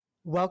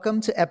Welcome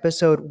to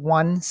episode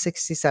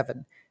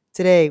 167.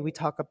 Today we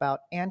talk about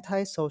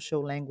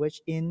antisocial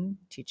language in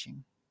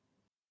teaching.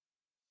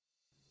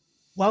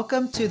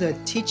 Welcome to the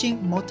Teaching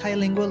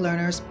Multilingual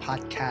Learners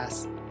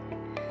podcast.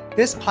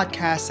 This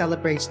podcast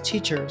celebrates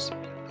teachers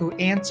who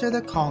answer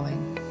the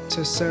calling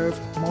to serve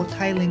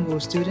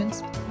multilingual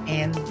students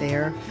and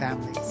their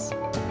families.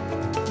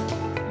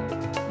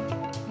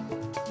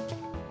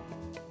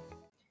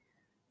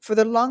 For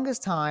the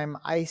longest time,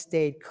 I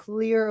stayed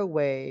clear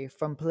away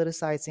from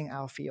politicizing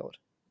our field.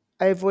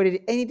 I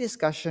avoided any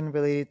discussion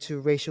related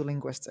to racial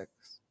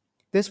linguistics.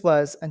 This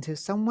was until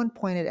someone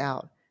pointed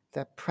out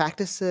that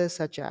practices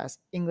such as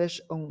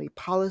English only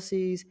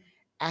policies,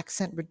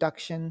 accent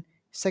reduction,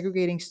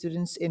 segregating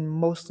students in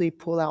mostly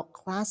pull-out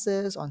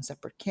classes on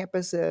separate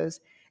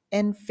campuses,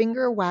 and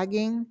finger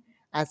wagging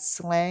at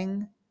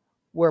slang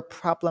were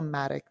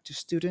problematic to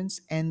students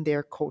and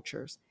their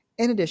cultures,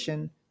 in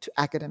addition to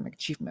academic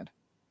achievement.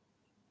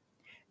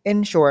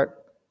 In short,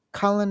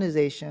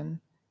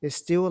 colonization is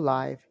still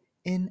alive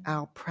in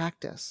our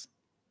practice.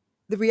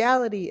 The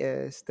reality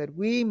is that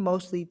we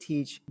mostly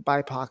teach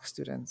BIPOC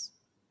students,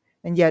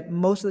 and yet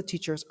most of the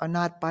teachers are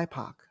not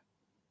BIPOC.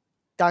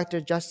 Dr.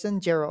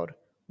 Gerald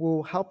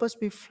will help us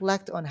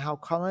reflect on how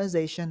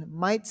colonization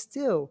might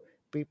still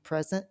be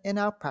present in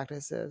our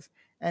practices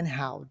and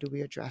how do we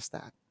address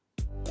that.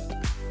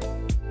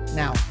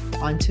 Now,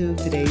 on to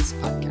today's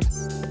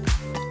podcast.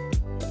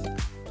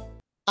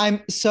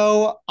 I'm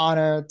so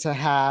honored to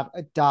have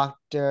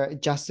Dr.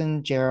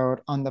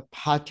 Gerald on the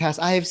podcast.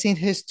 I have seen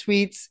his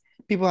tweets.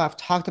 People have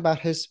talked about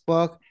his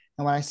book.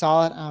 And when I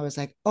saw it, I was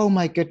like, oh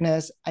my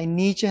goodness, I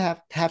need to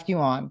have you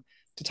on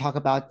to talk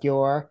about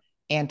your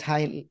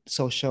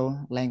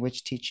anti-social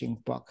language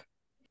teaching book,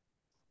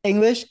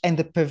 English and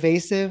the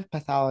Pervasive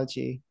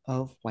Pathology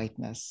of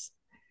Whiteness.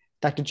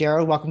 Dr.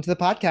 Gerald, welcome to the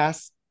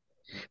podcast.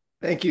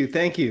 Thank you.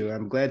 Thank you.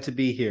 I'm glad to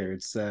be here.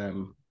 It's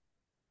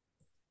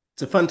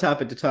a fun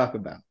topic to talk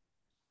about.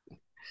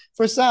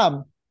 For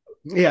some.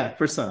 Yeah,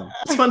 for some.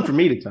 It's fun for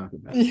me to talk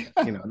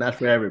about, not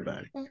for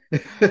everybody.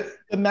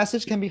 The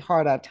message can be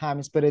hard at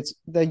times, but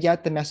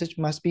yet the message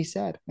must be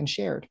said and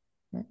shared.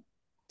 Right?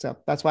 So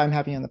that's why I'm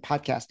having you on the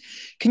podcast.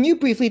 Can you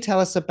briefly tell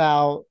us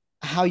about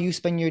how you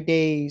spend your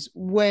days,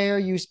 where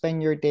you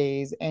spend your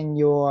days, and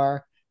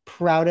your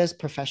proudest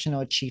professional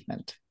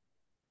achievement?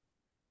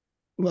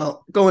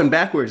 Well, going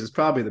backwards is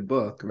probably the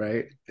book,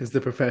 right? Is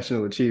the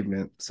professional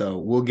achievement. So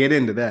we'll get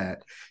into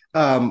that.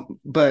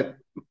 But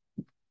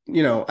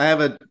I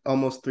have an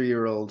almost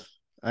 3-year-old.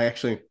 I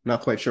actually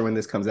not quite sure when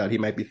this comes out. He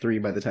might be 3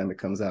 by the time it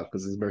comes out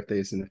because his birthday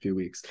is in a few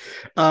weeks.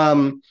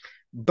 So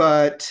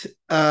that's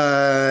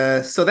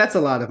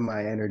a lot of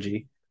my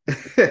energy.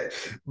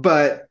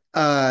 But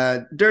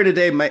during the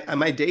day,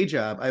 my day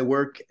job, I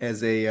work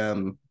as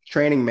a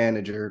training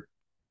manager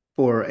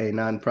for a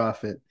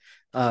nonprofit.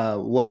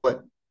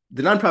 What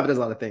the nonprofit does a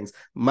lot of things.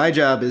 My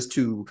job is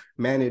to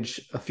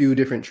manage a few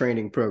different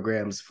training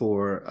programs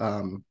for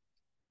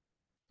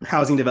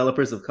housing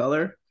developers of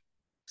color.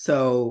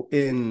 So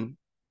I'm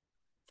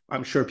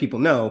sure people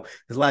know,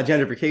 there's a lot of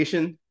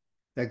gentrification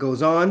that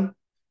goes on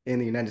in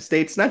the United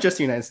States, not just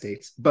the United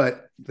States,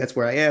 but that's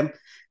where I am.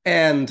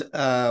 And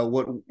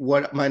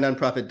what my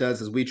nonprofit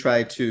does is we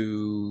try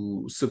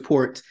to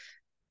support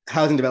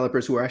housing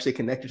developers who are actually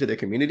connected to their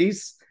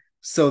communities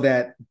so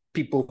that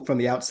people from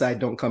the outside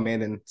don't come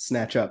in and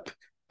snatch up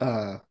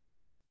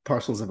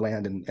parcels of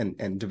land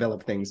and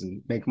develop things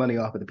and make money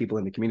off of the people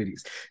in the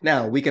communities.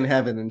 Now, we can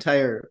have an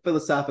entire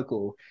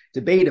philosophical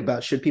debate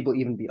about should people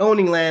even be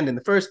owning land in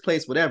the first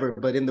place, whatever.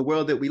 But in the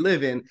world that we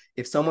live in,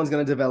 if someone's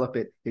going to develop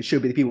it, it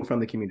should be the people from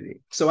the community.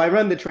 So I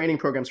run the training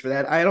programs for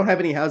that. I don't have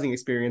any housing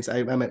experience.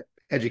 I'm an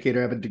educator.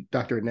 I have a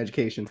doctorate in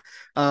education.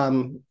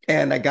 And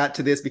I got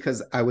to this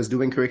because I was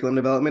doing curriculum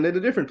development at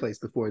a different place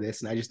before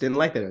this, and I just didn't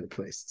like that other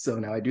place. So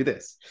now I do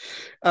this.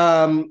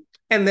 And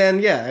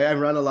then, I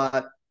run a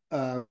lot.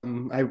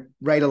 I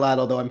write a lot,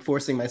 although I'm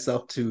forcing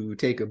myself to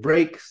take a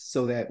break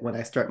so that when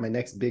I start my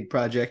next big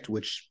project,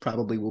 which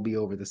probably will be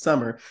over the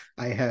summer,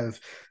 I have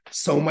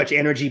so much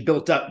energy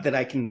built up that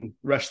I can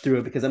rush through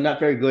it because I'm not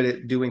very good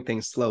at doing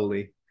things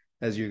slowly,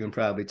 as you can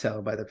probably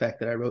tell by the fact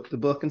that I wrote the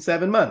book in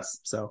 7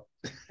 months. So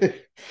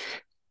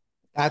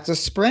that's a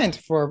sprint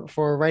for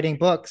writing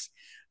books.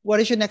 What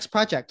is your next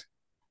project?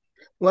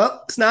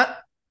 Well, it's not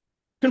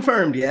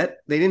confirmed yet.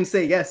 They didn't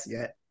say yes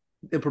yet.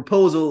 The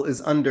proposal is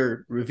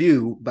under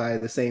review by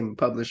the same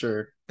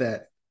publisher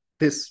that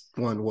this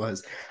one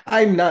was.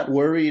 I'm not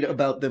worried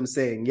about them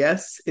saying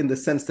yes, in the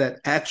sense that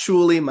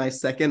actually my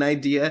second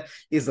idea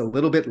is a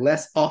little bit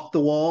less off the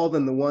wall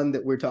than the one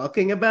that we're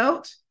talking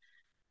about.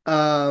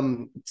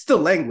 Still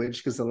language,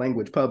 because it's a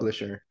language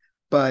publisher,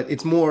 but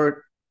it's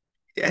more,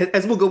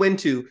 as we'll go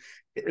into,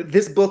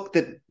 this book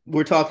that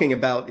we're talking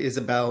about is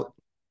about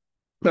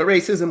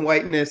racism,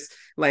 whiteness,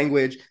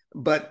 language,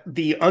 but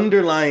the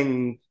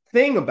underlying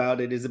thing about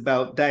it is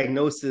about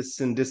diagnosis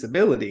and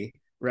disability,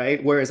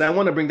 right? Whereas I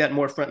want to bring that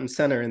more front and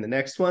center in the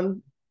next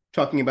one.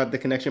 talking about the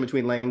connection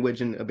between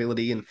language and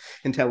ability and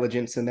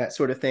intelligence and that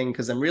sort of thing,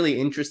 because I'm really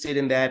interested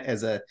in that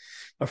as a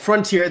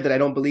frontier that I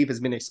don't believe has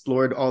been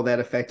explored all that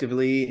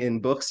effectively in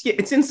books. Yeah,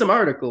 it's in some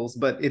articles,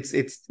 but it's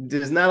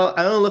there's not.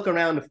 I don't look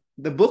around.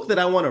 The book that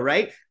I want to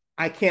write,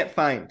 I can't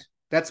find.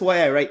 That's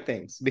why I write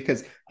things,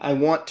 because I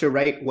want to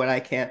write what I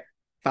can't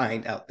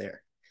find out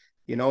there,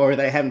 or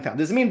that I haven't found.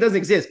 Doesn't mean it doesn't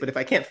exist, but if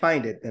I can't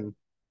find it, then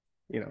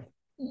you know.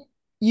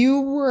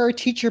 You were a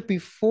teacher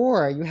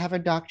before. You have a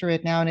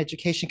doctorate now in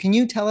education. Can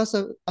you tell us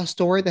a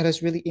story that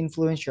has really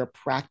influenced your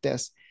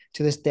practice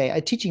to this day, a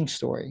teaching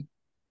story?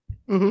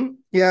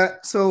 Yeah,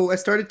 so I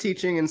started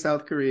teaching in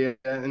South Korea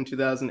in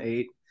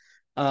 2008.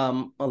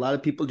 A lot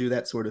of people do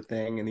that sort of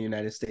thing in the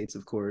United States,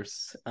 of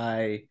course.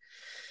 A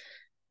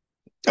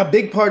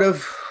big part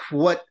of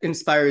what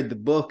inspired the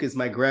book is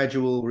my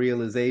gradual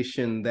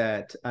realization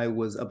that I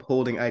was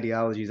upholding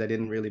ideologies I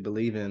didn't really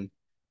believe in.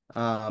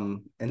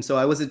 And so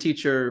I was a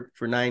teacher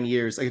for 9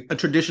 years, a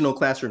traditional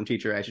classroom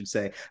teacher, I should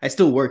say. I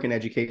still work in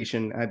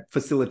education. I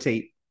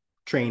facilitate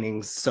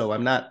trainings, so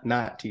I'm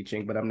not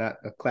teaching, but I'm not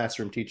a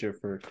classroom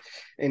teacher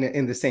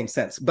in the same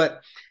sense.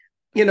 But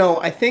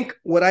I think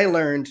what I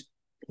learned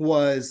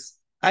was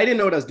I didn't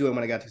know what I was doing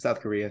when I got to South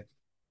Korea.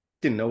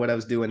 Didn't know what I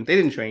was doing. They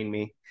didn't train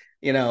me.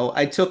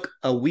 I took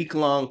a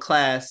week-long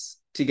class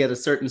to get a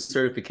certain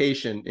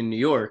certification in New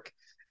York.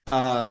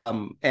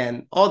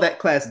 And all that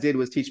class did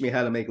was teach me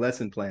how to make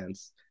lesson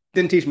plans.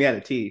 Didn't teach me how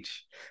to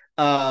teach.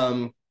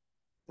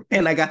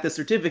 And I got the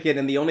certificate,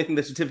 and the only thing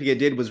the certificate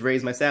did was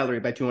raise my salary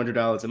by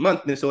 $200 a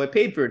month. And so it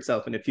paid for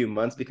itself in a few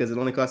months because it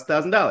only cost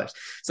 $1,000.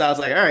 So I was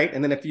like, all right.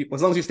 And then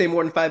as long as you stay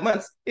more than 5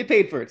 months, it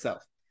paid for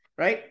itself,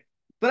 right?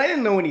 But I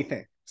didn't know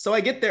anything. So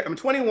I get there. I'm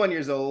 21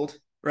 years old,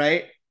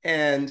 right?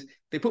 And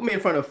they put me in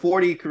front of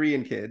 40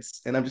 Korean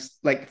kids, and I'm just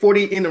like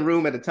 40 in a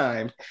room at a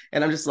time.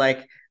 And I'm just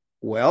like,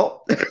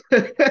 well,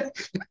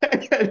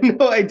 I had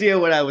no idea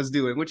what I was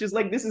doing, which is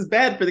like, this is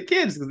bad for the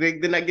kids because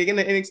they're not getting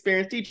an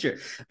inexperienced teacher.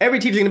 Every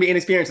teacher's going to be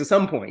inexperienced at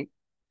some point.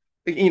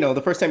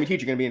 The first time you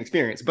teach, you're going to be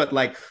inexperienced, but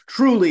like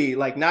truly,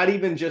 like not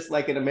even just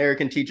like an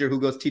American teacher who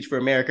goes teach for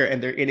America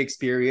and they're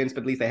inexperienced,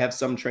 but at least they have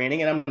some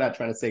training. And I'm not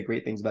trying to say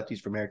great things about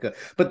Teach for America,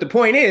 but the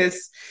point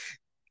is,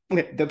 I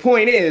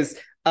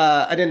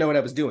didn't know what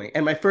I was doing.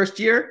 And my first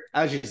year,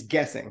 I was just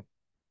guessing.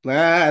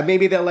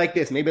 Maybe they'll like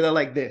this, maybe they'll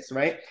like this,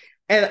 right?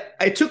 And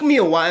it took me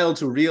a while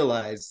to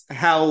realize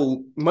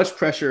how much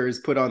pressure is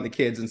put on the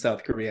kids in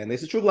South Korea. And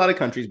this is true of a lot of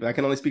countries, but I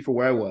can only speak for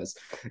where I was.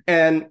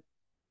 And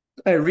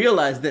I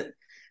realized that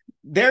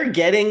they're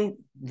getting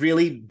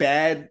really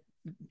bad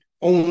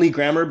only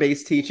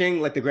grammar-based teaching,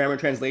 like the grammar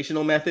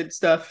translational method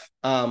stuff,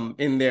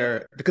 in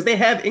there, because they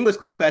have English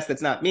class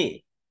that's not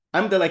me.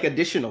 I'm the like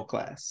additional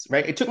class,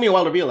 right? It took me a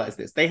while to realize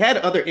this. They had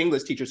other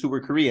English teachers who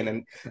were Korean,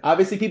 and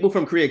obviously people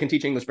from Korea can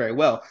teach English very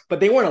well, but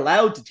they weren't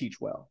allowed to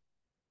teach well.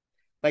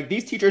 Like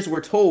these teachers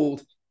were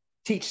told,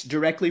 teach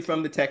directly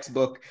from the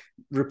textbook,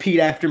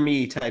 repeat after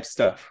me type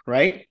stuff,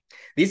 right?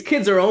 These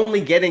kids are only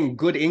getting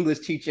good English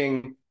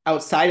teaching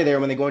outside of there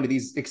when they go into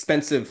these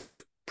expensive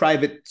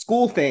private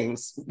school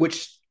things,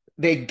 which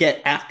they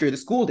get after the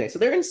school day. So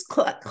they're in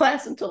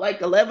class until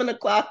like 11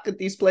 o'clock at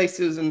these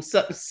places and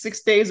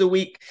 6 days a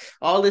week,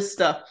 all this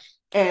stuff.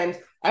 And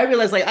I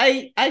realized like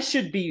I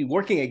should be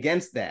working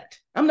against that.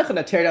 I'm not going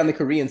to tear down the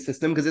Korean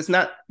system because it's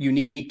not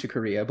unique to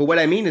Korea. But what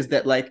I mean is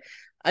that like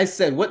I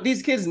said, what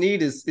these kids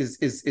need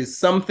is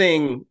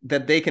something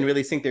that they can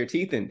really sink their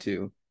teeth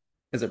into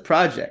as a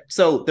project.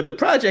 So the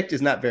project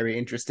is not very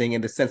interesting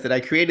in the sense that I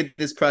created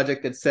this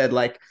project that said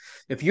like,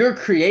 if you're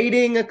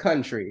creating a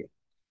country,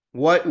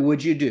 what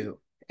would you do?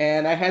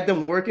 And I had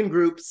them work in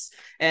groups,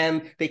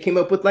 and they came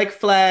up with like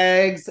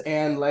flags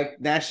and like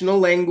national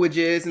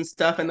languages and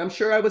stuff. And I'm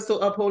sure I was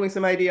still upholding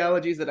some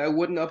ideologies that I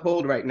wouldn't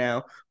uphold right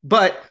now.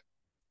 But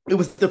it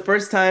was the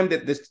first time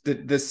that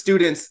the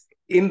students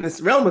in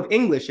this realm of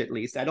English, at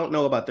least, I don't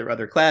know about their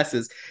other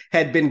classes,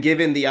 had been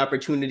given the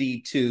opportunity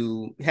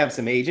to have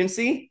some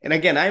agency. And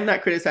again, I'm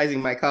not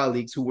criticizing my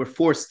colleagues who were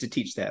forced to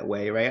teach that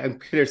way, right? I'm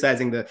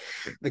criticizing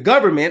the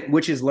government,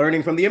 which is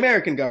learning from the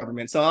American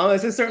government. So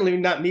this is certainly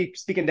not me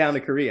speaking down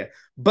to Korea.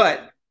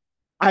 But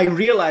I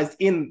realized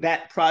in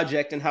that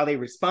project and how they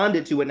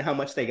responded to it and how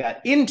much they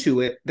got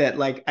into it that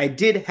like I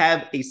did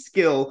have a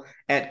skill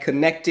at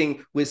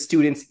connecting with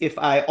students if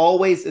I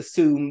always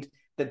assumed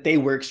that they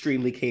were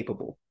extremely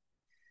capable.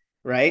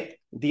 Right?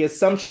 The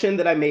assumption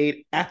that I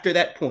made after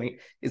that point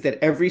is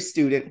that every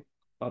student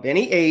of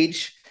any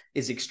age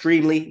is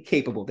extremely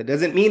capable. That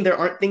doesn't mean there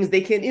aren't things they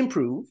can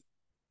improve.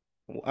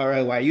 All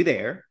right, why are you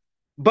there?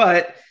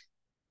 But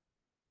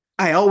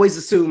I always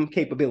assume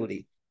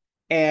capability.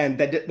 And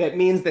that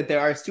means that there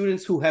are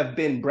students who have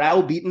been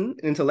browbeaten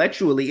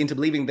intellectually into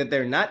believing that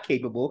they're not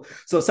capable.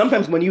 So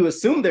sometimes when you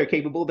assume they're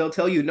capable, they'll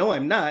tell you, no,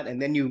 I'm not.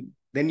 And then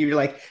you're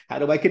like, how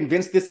do I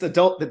convince this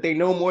adult that they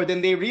know more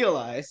than they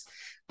realize?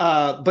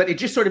 But it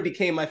just sort of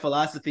became my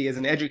philosophy as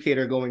an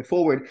educator going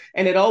forward.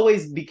 And it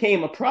always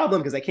became a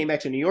problem because I came back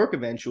to New York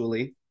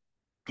eventually.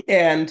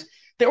 And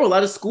there were a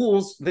lot of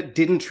schools that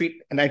didn't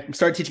treat, and I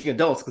started teaching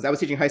adults because I was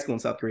teaching high school in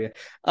South Korea.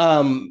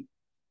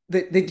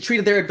 they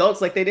treated their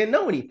adults like they didn't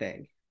know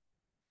anything.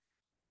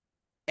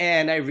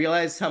 And I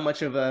realized how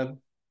much of a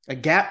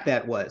gap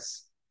that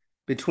was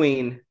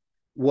between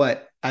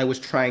what I was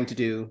trying to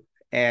do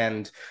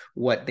and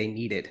what they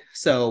needed.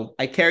 So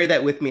I carry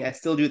that with me. I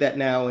still do that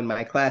now in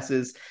my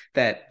classes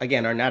that,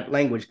 again, are not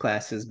language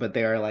classes, but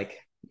they are like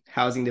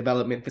housing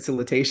development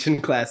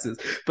facilitation classes.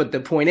 But the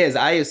point is,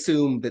 I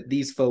assume that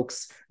these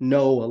folks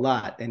know a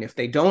lot. And if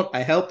they don't, I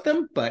help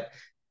them. But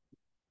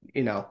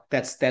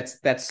that's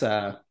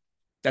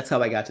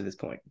how I got to this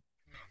point.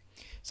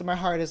 So my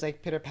heart is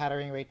like pitter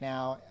pattering right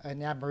now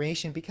in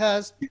admiration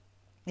because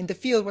in the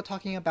field we're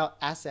talking about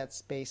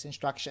assets based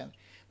instruction,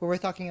 where we're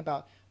talking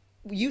about,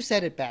 you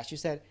said it best. You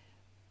said,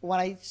 when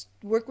I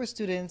work with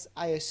students,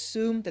 I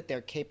assume that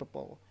they're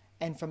capable.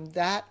 And from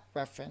that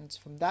reference,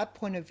 from that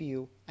point of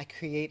view, I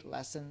create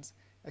lessons,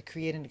 I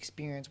create an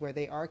experience where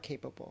they are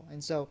capable.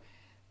 And so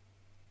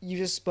you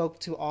just spoke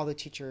to all the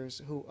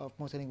teachers who of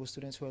multilingual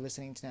students who are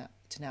listening to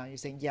now. You're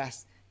saying,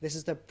 yes, this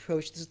is the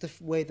approach, this is the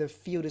way the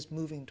field is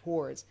moving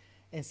towards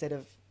instead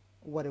of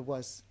what it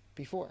was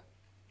before.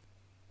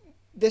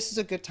 This is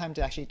a good time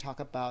to actually talk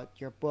about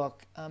your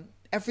book.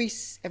 Every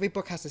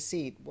book has a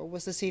seed. What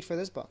was the seed for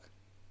this book?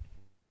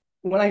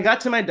 When I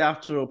got to my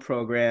doctoral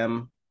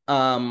program,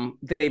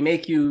 they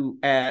make you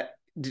what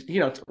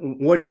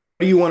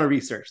do you want to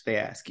research? They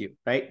ask you,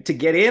 right, to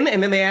get in,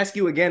 and then they ask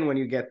you again when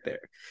you get there.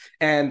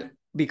 And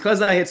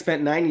because I had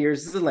spent 9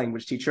 years as a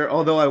language teacher,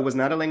 although I was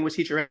not a language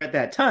teacher at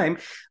that time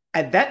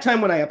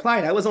when I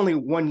applied, I was only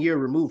 1 year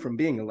removed from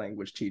being a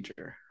language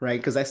teacher, right?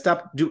 Because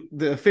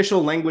the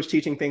official language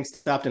teaching thing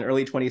stopped in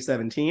early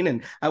 2017,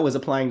 and I was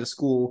applying to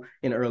school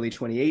in early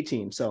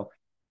 2018. So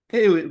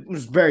it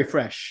was very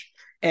fresh.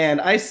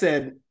 And I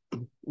said,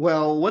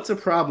 well, what's a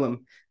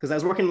problem? Because I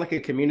was working like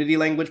a community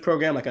language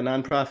program, like a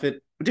nonprofit,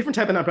 a different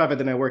type of nonprofit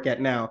than I work at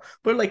now.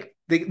 But like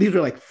these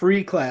are like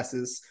free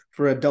classes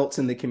for adults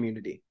in the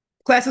community.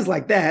 Classes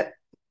like that,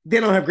 they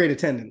don't have great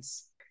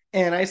attendance.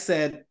 And I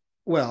said,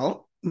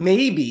 well,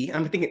 maybe,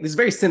 I'm thinking, this is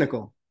very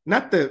cynical,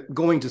 not the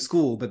going to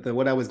school, but the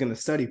what I was going to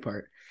study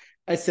part.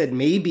 I said,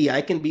 maybe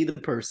I can be the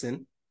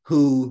person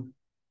who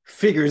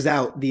figures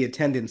out the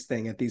attendance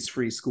thing at these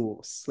free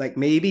schools. Like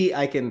maybe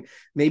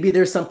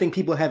there's something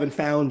people haven't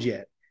found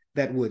yet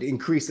that would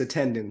increase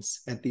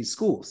attendance at these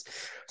schools.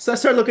 So I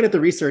started looking at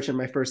the research in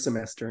my first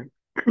semester.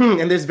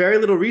 And there's very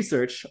little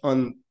research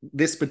on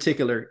this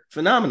particular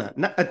phenomenon.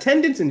 Not,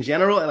 attendance in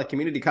general at like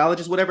community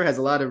colleges, whatever, has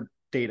a lot of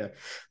data,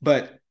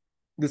 but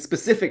the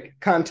specific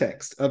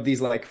context of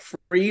these like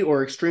free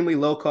or extremely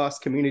low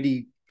cost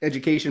community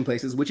education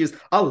places, which is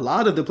a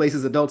lot of the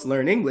places adults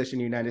learn English in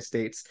the United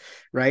States,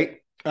 right?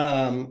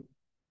 The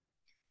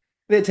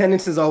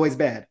attendance is always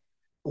bad.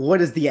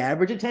 What is the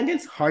average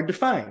attendance? Hard to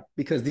find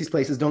because these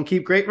places don't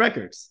keep great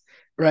records,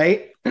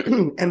 right?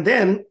 And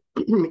then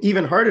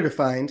even harder to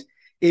find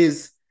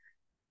is,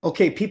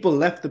 okay, people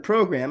left the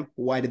program.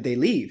 Why did they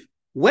leave?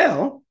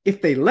 Well,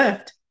 if they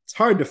left, it's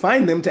hard to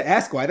find them to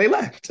ask why they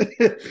left.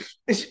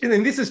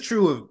 And this is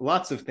true of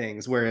lots of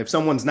things where if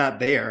someone's not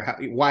there,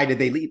 why did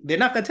they leave? They're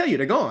not going to tell you,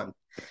 they're gone.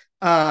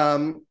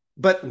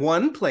 But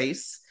one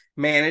place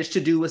managed to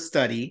do a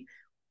study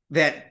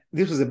that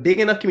this was a big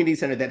enough community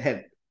center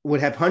that would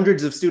have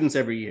hundreds of students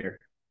every year,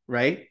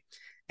 right?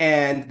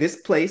 And this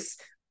place,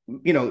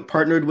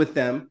 partnered with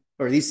them,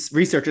 or these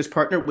researchers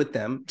partnered with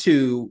them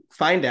to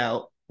find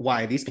out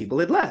why these people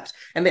had left.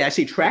 And they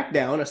actually tracked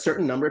down a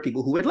certain number of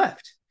people who had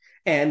left.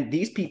 And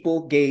these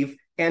people gave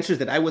answers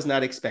that I was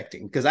not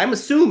expecting, because I'm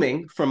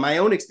assuming from my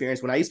own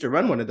experience when I used to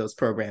run one of those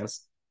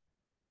programs,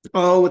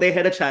 oh, they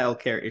had a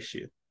childcare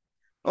issue.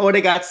 Oh,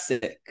 they got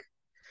sick.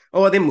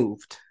 Oh, they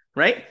moved,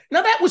 right?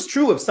 Now, that was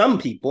true of some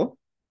people,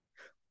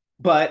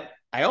 but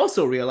I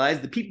also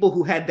realized the people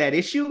who had that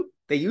issue,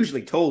 they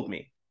usually told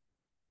me,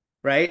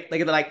 right?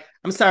 Like, they're like,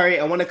 I'm sorry,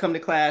 I want to come to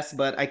class,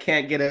 but I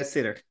can't get a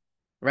sitter,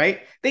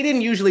 right? They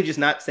didn't usually just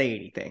not say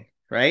anything,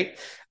 right?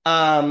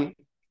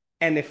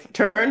 And it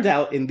turned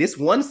out in this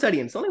one study,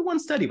 and it's only one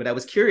study, but I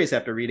was curious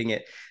after reading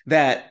it,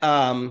 that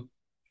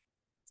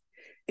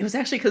it was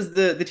actually because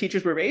the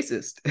teachers were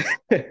racist.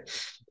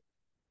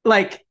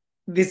 Like,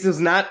 this is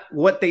not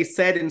what they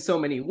said in so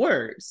many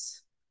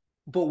words,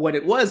 but what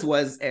it was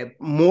a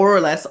more or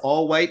less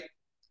all white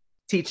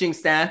teaching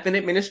staff and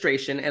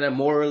administration, and a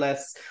more or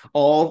less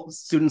all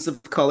students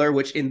of color,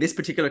 which in this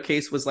particular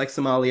case was like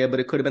Somalia, but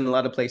it could have been a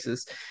lot of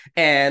places.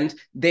 And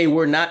they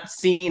were not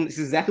seen, this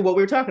is exactly what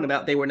we were talking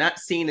about, they were not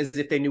seen as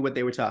if they knew what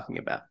they were talking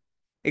about.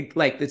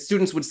 Like the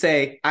students would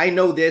say, I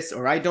know this,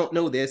 or I don't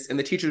know this, and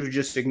the teachers would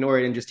just ignore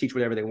it and just teach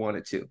whatever they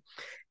wanted to.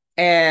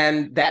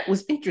 And that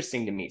was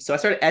interesting to me. So I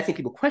started asking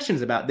people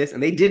questions about this,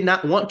 and they did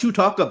not want to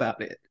talk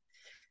about it.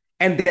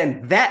 And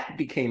then that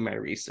became my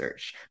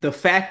research. The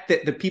fact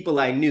that the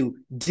people I knew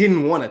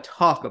didn't want to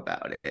talk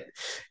about it.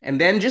 And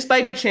then just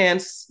by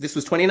chance, this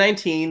was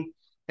 2019,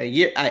 a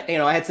year, I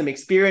had some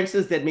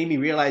experiences that made me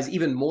realize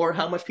even more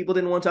how much people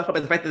didn't want to talk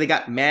about the fact that they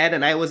got mad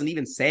and I wasn't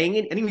even saying it.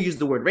 I didn't even use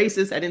the word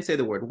racist. I didn't say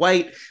the word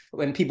white,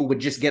 when people would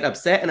just get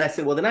upset. And I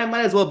said, well, then I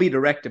might as well be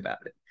direct about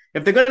it.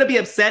 If they're going to be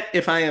upset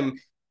if I am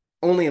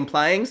only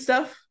implying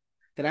stuff,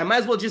 then I might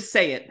as well just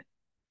say it.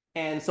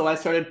 And so I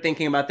started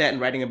thinking about that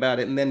and writing about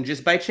it. And then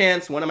just by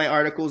chance, one of my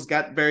articles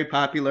got very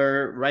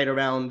popular right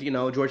around,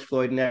 George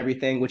Floyd and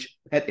everything, which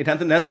it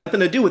had nothing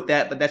to do with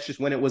that, but that's just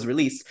when it was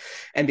released.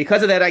 And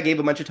because of that, I gave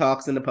a bunch of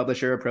talks and the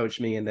publisher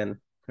approached me and then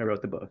I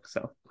wrote the book.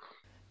 So,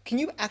 Can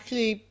you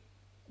actually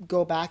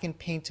go back and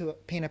paint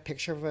a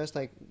picture for us?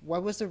 Like,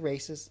 what was the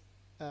racist?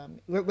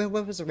 What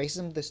was the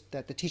racism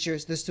that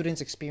the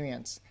students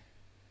experience?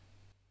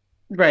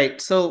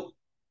 right. So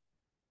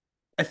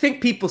I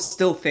think people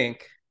still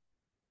think,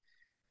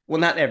 well,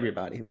 not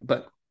everybody,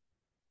 but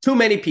too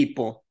many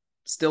people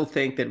still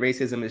think that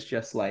racism is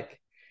just like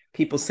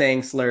people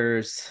saying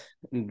slurs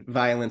and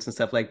violence and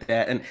stuff like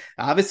that. And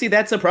obviously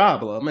that's a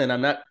problem. And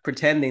I'm not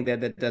pretending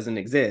that that doesn't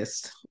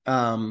exist.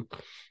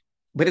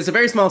 But it's a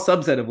very small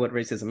subset of what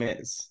racism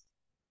is.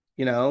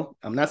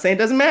 I'm not saying it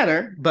doesn't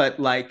matter, but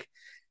like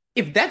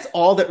if that's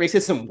all that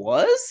racism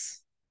was,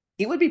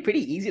 it would be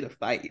pretty easy to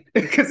fight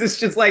because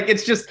if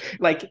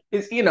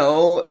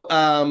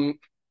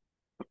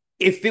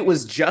it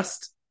was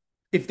just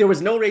if there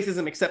was no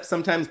racism except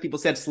sometimes people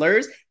said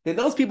slurs, then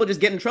those people just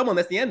get in trouble and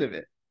that's the end of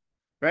it.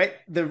 Right?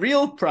 The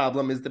real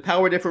problem is the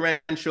power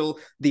differential,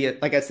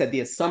 like I said, the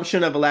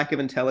assumption of a lack of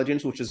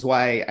intelligence, which is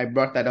why I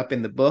brought that up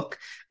in the book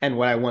and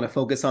why I want to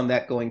focus on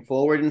that going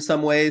forward in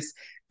some ways.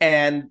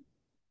 And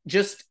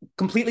just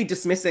completely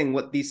dismissing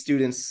what these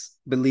students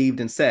believed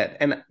and said.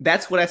 And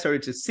that's what I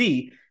started to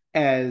see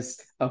as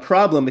a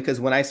problem because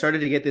when I started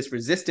to get this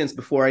resistance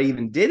before I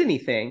even did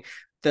anything,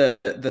 the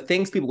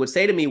things people would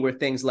say to me were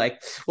things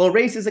like, well,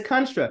 race is a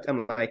construct.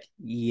 I'm like,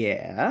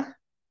 yeah,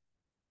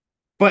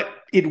 but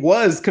it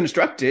was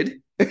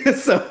constructed.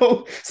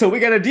 so we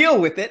got to deal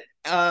with it.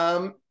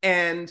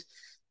 And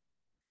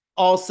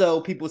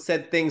also people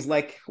said things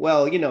like,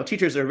 well,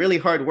 teachers are really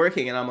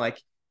hardworking. And I'm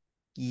like,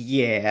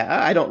 yeah,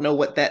 I don't know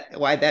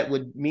why that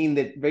would mean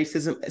that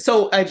racism.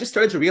 So I just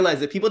started to realize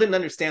that people didn't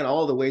understand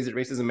all the ways that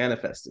racism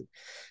manifested,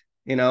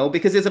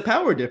 because there's a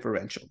power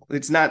differential.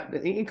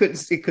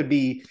 It could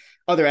be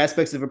other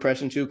aspects of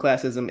oppression too,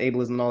 classism,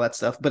 ableism, all that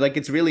stuff. But like,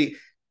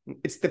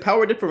 it's the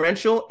power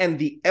differential and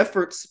the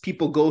efforts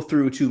people go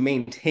through to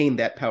maintain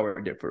that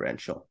power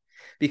differential.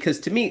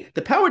 Because to me,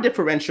 the power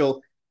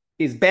differential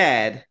is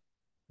bad,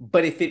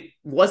 but if it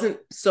wasn't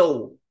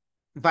so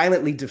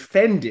violently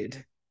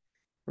defended,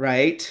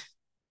 right,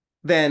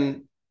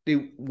 then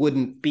it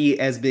wouldn't be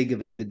as big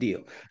of a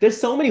deal. There's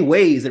so many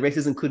ways that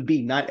racism could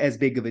be not as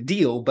big of a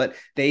deal, but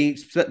they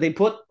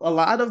put a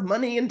lot of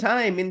money and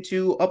time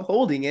into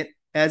upholding it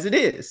as it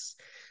is.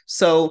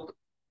 So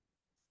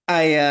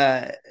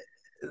I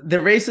the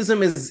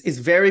racism is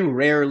very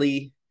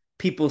rarely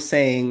people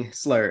saying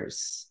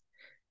slurs,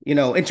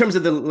 in terms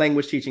of the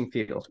language teaching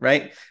field,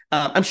 right?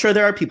 I'm sure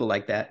there are people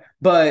like that,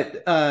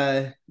 but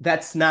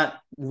that's not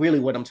really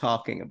what I'm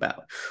talking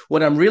about.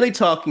 What I'm really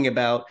talking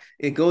about,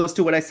 it goes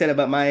to what I said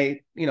about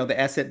my, the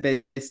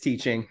asset-based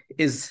teaching,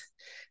 is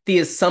the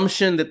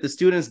assumption that the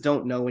students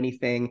don't know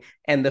anything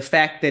and the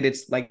fact that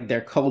it's like their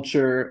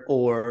culture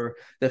or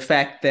the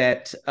fact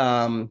that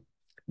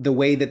the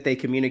way that they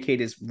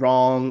communicate is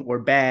wrong or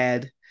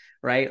bad,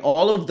 right?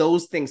 All of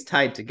those things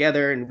tied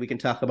together, and we can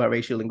talk about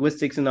racial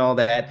linguistics and all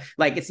that.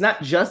 Like, it's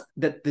not just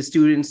that the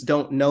students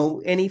don't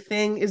know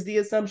anything is the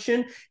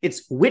assumption,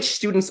 it's which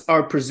students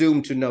are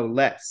presumed to know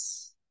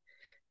less,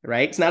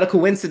 right? It's not a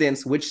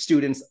coincidence which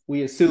students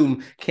we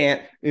assume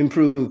can't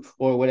improve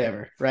or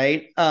whatever,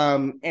 right?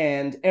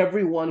 And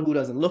everyone who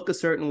doesn't look a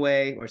certain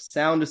way or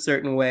sound a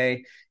certain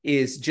way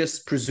is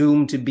just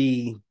presumed to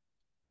be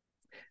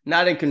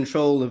not in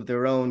control of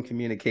their own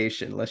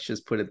communication. Let's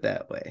just put it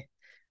that way.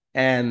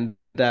 And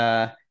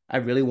I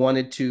really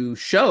wanted to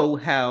show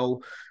how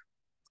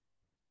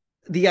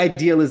the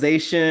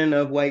idealization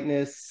of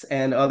whiteness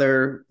and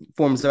other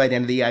forms of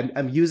identity,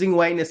 I'm using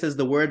whiteness as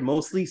the word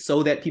mostly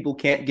so that people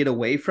can't get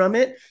away from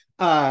it.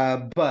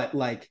 But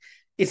like,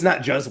 it's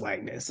not just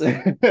whiteness,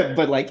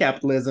 but like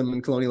capitalism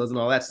and colonialism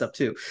and all that stuff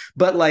too.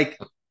 But like,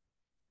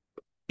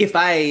 if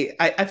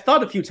I've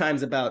thought a few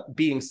times about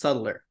being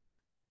subtler,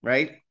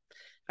 right?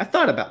 I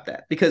thought about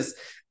that because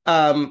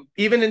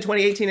even in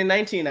 2018 and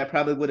 19, I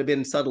probably would have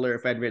been subtler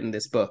if I'd written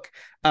this book.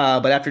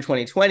 But after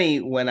 2020,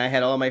 when I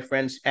had all my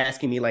friends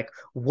asking me like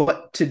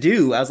what to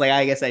do, I was like,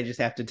 I guess I just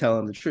have to tell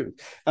them the truth.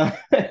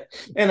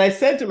 And I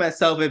said to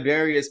myself at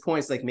various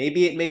points, like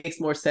maybe it makes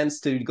more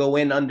sense to go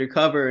in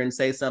undercover and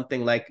say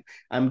something like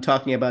I'm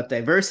talking about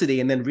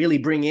diversity and then really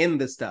bring in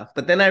the stuff.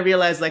 But then I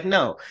realized like,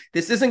 no,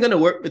 this isn't going to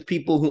work with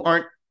people who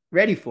aren't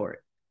ready for it.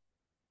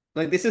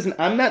 Like this isn't,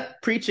 I'm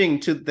not preaching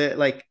to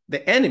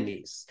the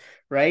enemies,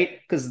 right?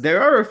 Because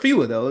there are a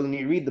few of those. When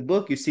you read the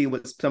book, you see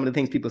what some of the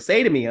things people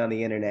say to me on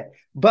the internet.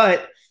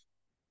 But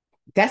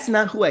that's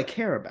not who I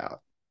care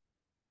about,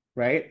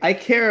 right? I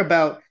care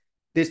about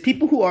there's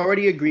people who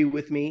already agree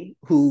with me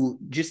who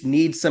just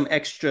need some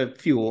extra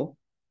fuel.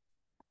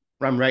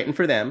 I'm writing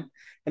for them.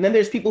 And then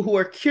there's people who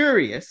are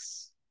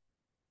curious.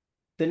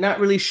 They're not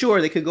really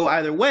sure. They could go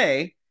either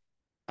way.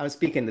 I'm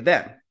speaking to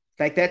them.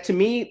 Like that to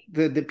me,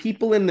 the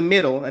people in the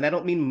middle, and I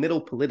don't mean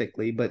middle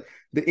politically, but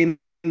in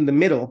in the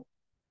middle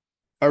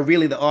are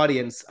really the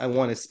audience I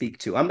want to speak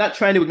to. I'm not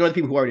trying to ignore the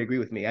people who already agree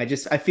with me. I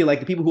feel like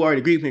the people who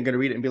already agree with me are going to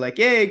read it and be like,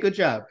 "Yay, good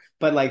job."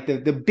 But like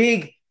the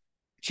big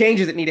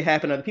changes that need to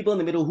happen are the people in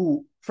the middle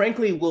who,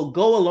 frankly, will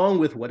go along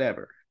with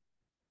whatever.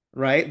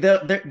 Right?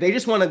 They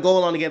just want to go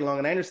along to get along.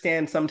 And I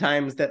understand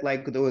sometimes that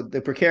like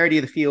the precarity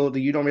of the field,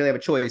 you don't really have a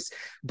choice.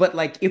 But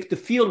like if the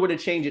field were to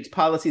change its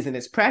policies and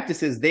its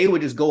practices, they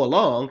would just go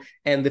along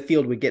and the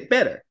field would get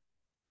better.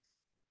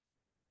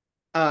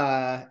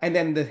 And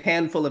then the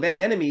handful of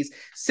enemies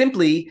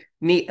simply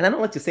need, and I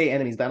don't like to say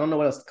enemies, but I don't know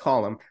what else to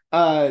call them.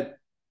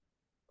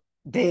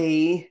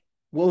 They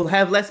will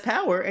have less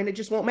power and it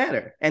just won't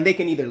matter. And they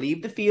can either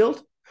leave the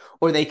field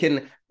or they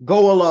can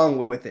go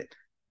along with it.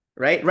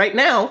 Right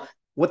now,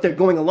 what they're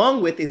going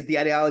along with is the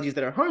ideologies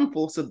that are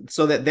harmful,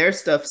 so that their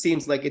stuff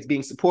seems like it's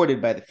being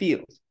supported by the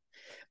field,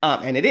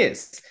 and it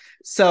is.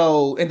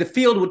 So, and the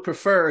field would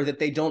prefer that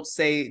they don't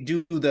say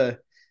do the,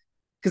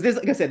 because there's,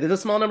 like I said, there's a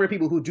small number of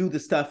people who do the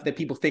stuff that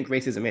people think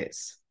racism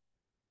is.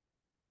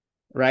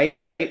 Right?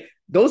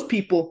 Those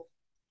people,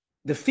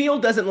 the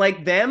field doesn't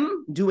like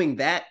them doing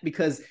that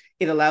because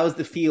it allows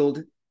the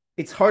field.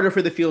 It's harder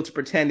for the field to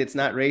pretend it's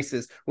not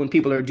racist when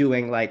people are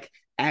doing like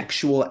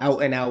actual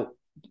out and out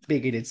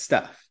bigoted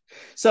stuff.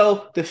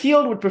 So the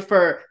field would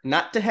prefer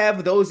not to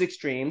have those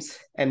extremes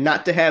and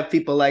not to have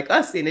people like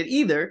us in it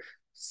either,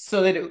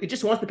 so that it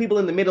just wants the people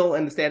in the middle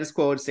and the status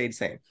quo to stay the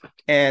same.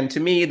 And to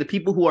me, the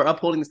people who are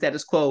upholding the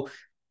status quo,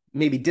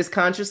 maybe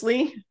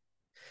disconsciously,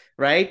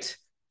 right?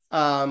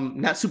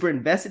 Not super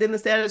invested in the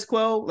status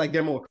quo, like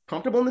they're more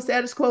comfortable in the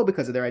status quo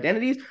because of their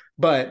identities,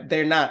 but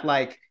they're not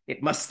like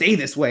it must stay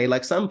this way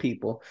like some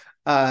people.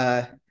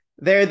 They're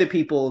the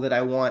people that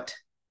I want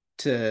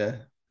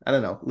to, I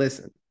don't know,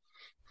 listen.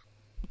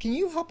 Can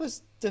you help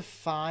us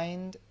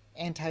define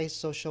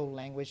antisocial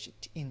language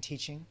in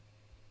teaching?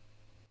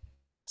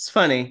 It's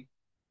funny.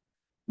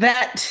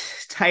 That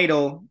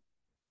title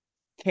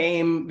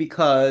came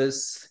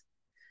because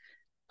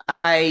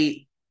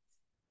I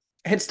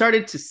had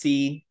started to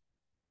see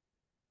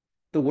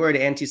the word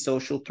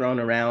antisocial thrown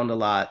around a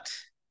lot.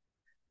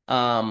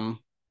 Um,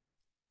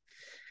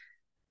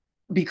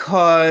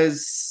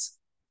 because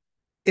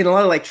in a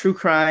lot of like true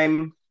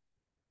crime,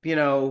 you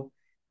know,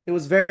 it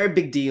was very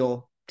big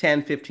deal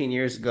 10, 15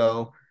 years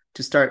ago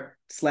to start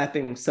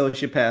slapping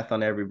sociopath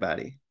on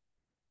everybody,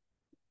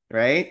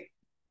 right?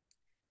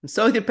 And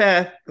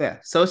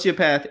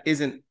sociopath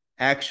isn't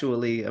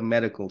actually a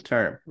medical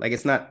term. Like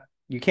it's not,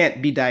 you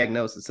can't be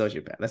diagnosed as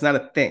sociopath. That's not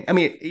a thing. I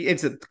mean,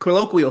 it's a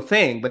colloquial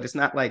thing, but it's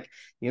not like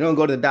you don't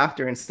go to the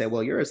doctor and say,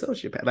 well, you're a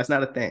sociopath. That's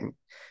not a thing,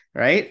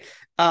 right?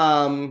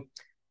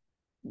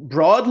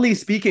 Broadly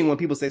speaking, when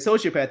people say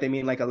sociopath, they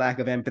mean like a lack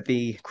of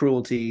empathy,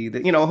 cruelty,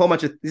 a whole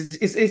bunch of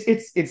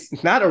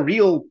it's not a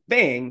real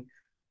thing,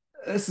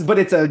 but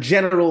it's a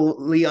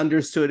generally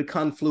understood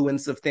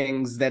confluence of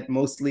things that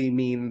mostly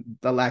mean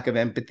the lack of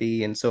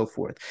empathy and so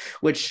forth,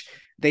 which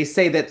they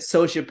say that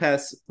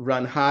sociopaths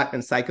run hot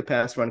and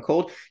psychopaths run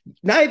cold.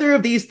 Neither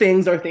of these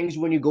things are things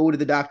when you go to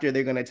the doctor,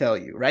 they're going to tell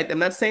you, right? I'm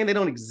not saying they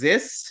don't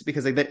exist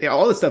because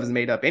all this stuff is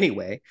made up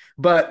anyway,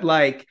 but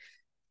like,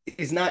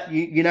 it's not,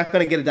 you're not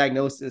going to get a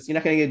diagnosis. You're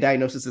not going to get a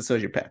diagnosis of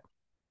sociopath,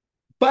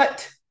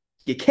 but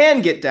you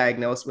can get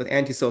diagnosed with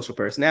antisocial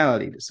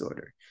personality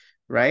disorder,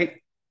 right?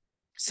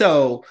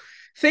 So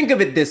think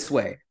of it this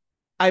way.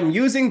 I'm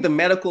using the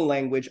medical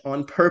language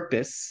on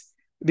purpose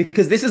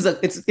because this is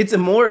it's a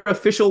more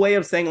official way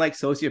of saying like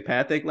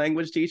sociopathic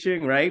language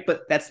teaching, right?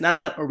 But that's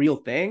not a real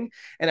thing.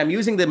 And I'm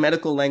using the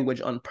medical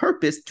language on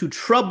purpose to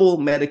trouble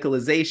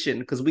medicalization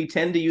because we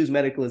tend to use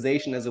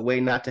medicalization as a way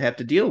not to have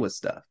to deal with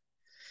stuff.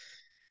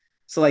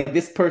 So like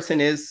this person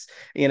is,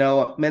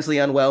 mentally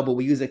unwell, but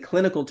we use a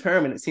clinical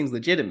term and it seems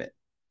legitimate,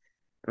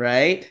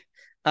 right?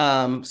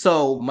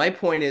 So my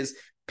point is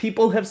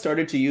people have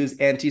started to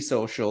use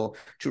antisocial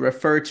to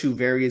refer to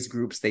various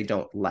groups they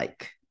don't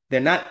like.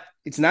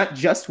 It's not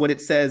just what it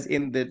says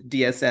in the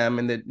DSM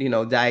and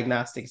the,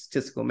 diagnostic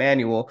statistical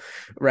manual,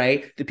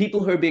 right? The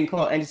people who are being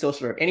called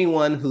antisocial are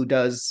anyone who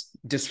does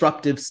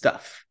disruptive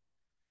stuff,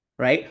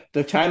 right?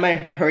 The time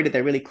I heard it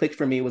that really clicked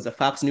for me was a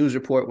Fox News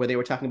report where they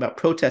were talking about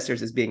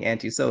protesters as being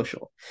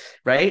antisocial,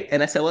 right?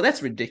 And I said, well,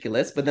 that's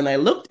ridiculous. But then I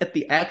looked at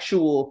the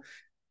actual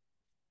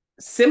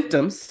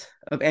symptoms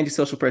of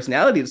antisocial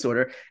personality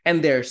disorder,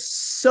 and they're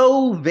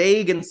so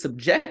vague and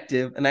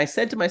subjective. And I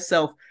said to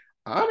myself,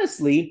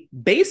 honestly,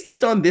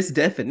 based on this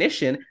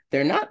definition,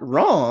 they're not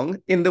wrong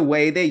in the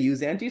way they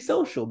use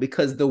antisocial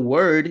because the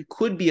word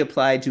could be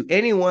applied to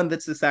anyone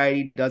that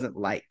society doesn't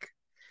like.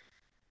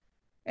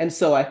 And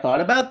so I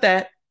thought about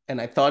that, and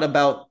I thought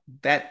about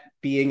that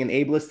being an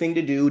ableist thing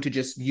to do, to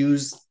just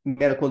use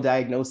medical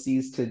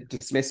diagnoses to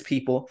dismiss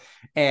people.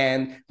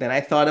 And then I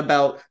thought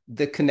about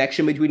the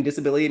connection between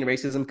disability and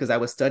racism because I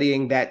was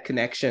studying that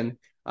connection.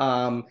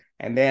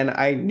 And then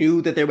I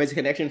knew that there was a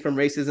connection from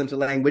racism to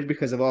language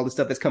because of all the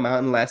stuff that's come out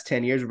in the last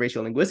 10 years of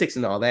racial linguistics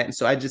and all that. And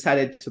so I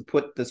decided to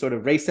put the sort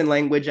of race and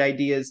language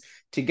ideas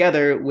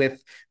together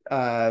with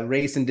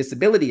race and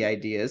disability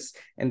ideas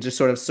and just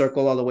sort of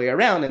circle all the way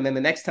around. And then the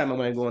next time I'm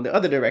going to go in the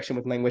other direction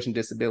with language and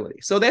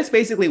disability. So that's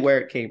basically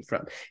where it came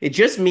from. It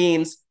just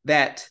means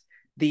that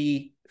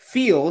the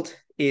field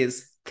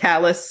is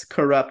callous,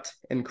 corrupt,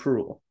 and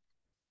cruel.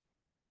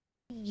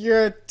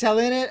 You're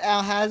telling it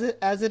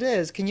as it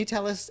is. Can you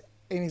tell us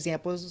any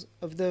examples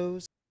of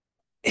those?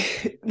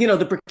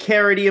 The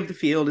precarity of the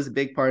field is a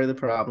big part of the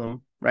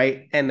problem,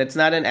 right? And it's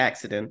not an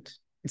accident.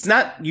 It's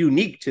not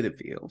unique to the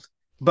field,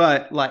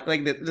 but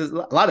there's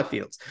a lot of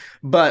fields,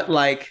 but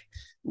like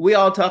we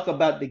all talk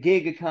about the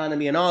gig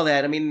economy and all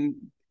that. I mean,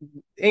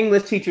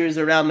 English teachers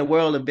around the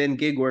world have been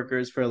gig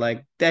workers for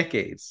like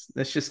decades.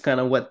 That's just kind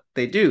of what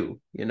they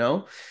do. And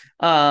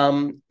I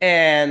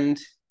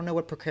don't know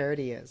what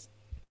precarity is.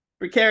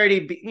 precarity,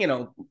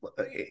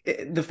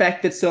 the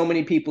fact that so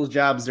many people's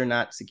jobs are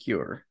not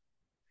secure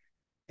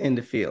in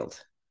the field,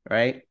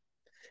 right?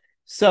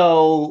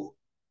 So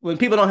when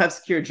people don't have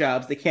secure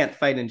jobs, they can't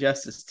fight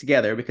injustice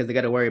together because they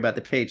got to worry about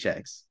the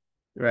paychecks,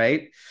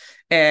 right?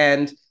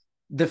 And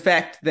the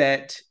fact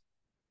that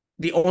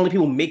the only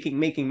people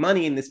making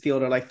money in this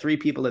field are like three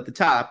people at the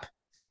top,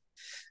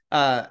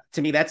 to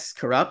me, that's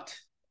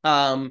corrupt.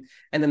 And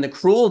then the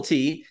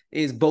cruelty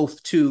is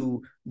both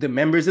to the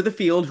members of the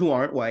field who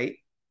aren't white,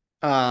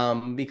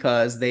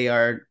 because they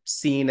are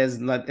seen as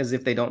not as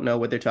if they don't know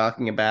what they're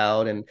talking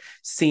about and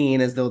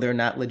seen as though they're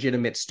not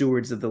legitimate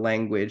stewards of the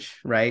language,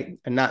 right?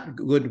 And not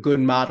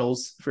good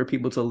models for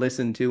people to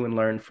listen to and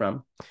learn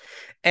from.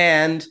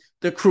 And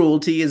the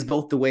cruelty is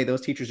both the way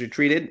those teachers are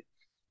treated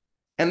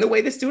and the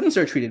way the students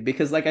are treated.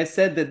 Because like I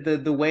said,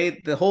 the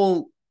way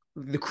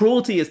the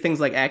cruelty is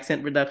things like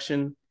accent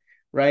reduction,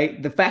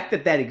 right? The fact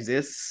that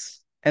exists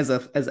as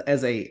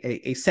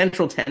a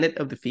central tenet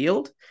of the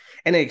field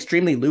and an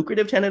extremely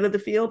lucrative tenet of the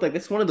field. Like,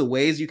 it's one of the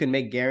ways you can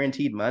make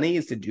guaranteed money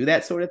is to do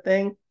that sort of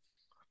thing.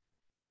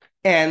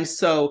 And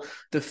so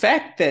the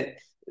fact that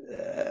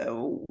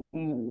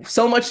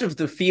so much of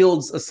the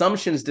field's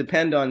assumptions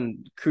depend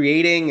on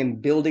creating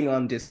and building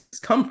on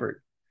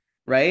discomfort,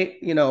 right?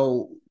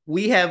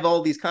 We have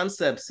all these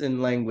concepts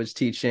in language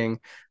teaching,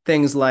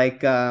 things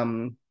like,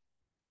 the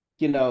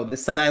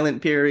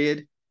silent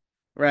period,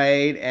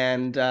 right?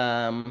 And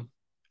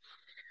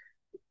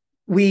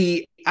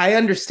I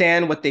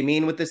understand what they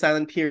mean with the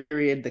silent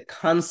period. The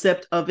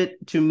concept of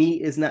it to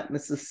me is not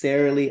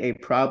necessarily a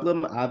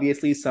problem.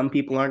 Obviously, some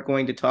people aren't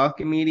going to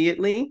talk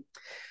immediately.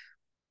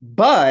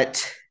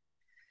 But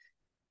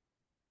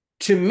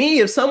to me,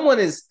 if someone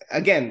is,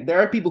 again, there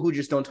are people who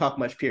just don't talk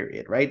much,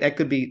 period, right?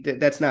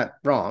 That's not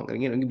wrong. It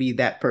can be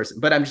that person.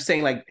 But I'm just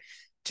saying, like,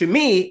 to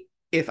me,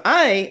 if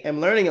I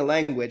am learning a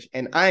language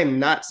and I'm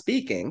not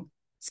speaking,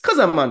 it's because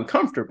I'm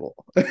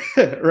uncomfortable,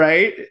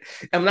 right?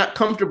 I'm not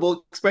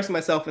comfortable expressing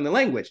myself in the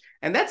language.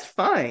 And that's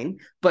fine.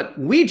 But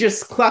we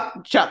just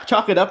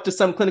chalk it up to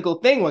some clinical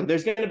thing. Like,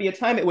 there's going to be a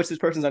time at which this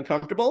person's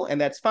uncomfortable, and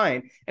that's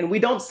fine. And we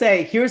don't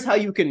say, here's how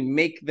you can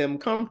make them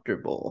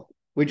comfortable.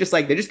 We're just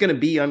like, they're just going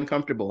to be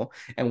uncomfortable,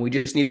 and we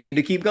just need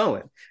to keep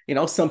going.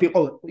 Some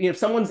people, if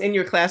someone's in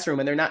your classroom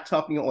and they're not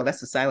talking,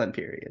 that's a silent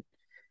period.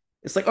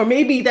 It's like, or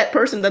maybe that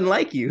person doesn't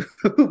like you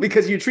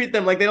because you treat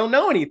them like they don't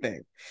know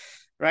anything.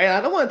 Right?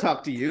 I don't want to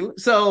talk to you.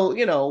 So,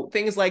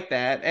 things like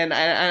that. And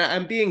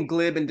I'm being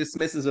glib and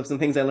dismissive of some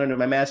things I learned in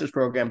my master's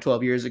program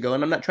 12 years ago.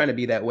 And I'm not trying to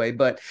be that way.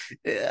 But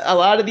a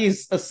lot of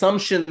these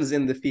assumptions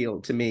in the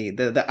field, to me,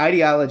 the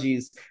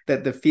ideologies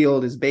that the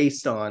field is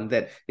based on,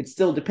 that it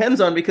still depends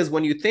on, because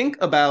when you think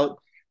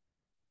about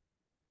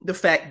the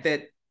fact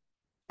that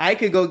I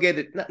could go get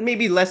it,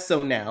 maybe less so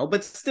now,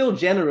 but still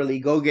generally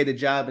go get a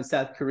job in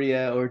South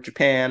Korea or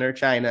Japan or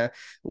China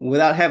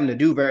without having to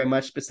do very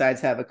much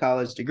besides have a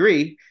college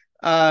degree.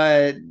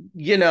 uh,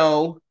 you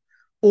know,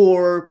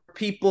 or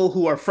people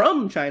who are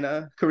from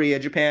China, Korea,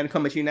 Japan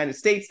come to the United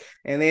States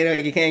and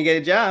you can't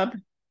get a job,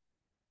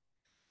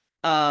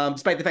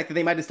 despite the fact that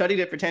they might have studied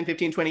it for 10,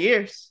 15, 20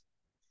 years,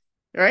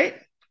 right?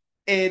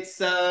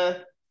 It's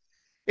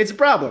it's a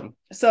problem.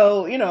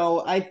 So,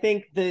 I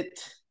think that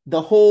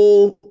the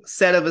whole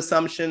set of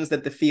assumptions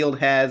that the field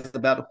has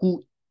about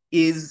who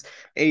is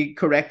a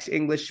correct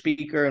English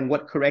speaker and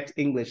what correct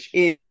English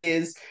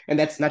is, and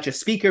that's not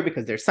just speaker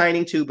because they're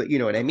signing to, but you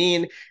know what I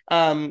mean,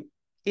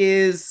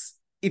 is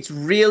it's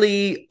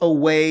really a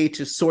way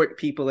to sort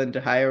people into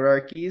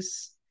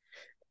hierarchies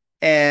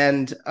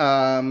and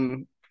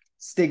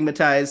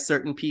stigmatize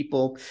certain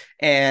people.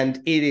 And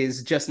it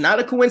is just not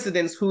a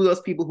coincidence who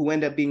those people who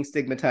end up being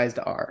stigmatized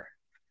are.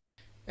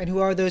 And who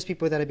are those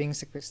people that are being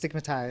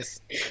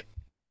stigmatized?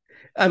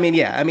 I mean,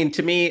 yeah. I mean,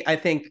 to me, I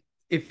think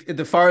if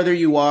the farther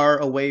you are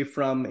away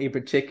from a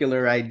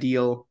particular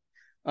ideal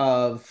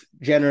of,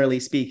 generally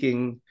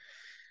speaking,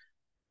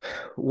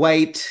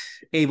 white,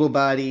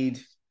 able-bodied,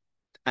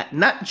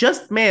 not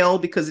just male,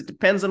 because it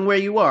depends on where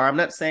you are. I'm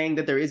not saying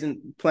that there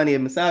isn't plenty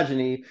of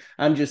misogyny.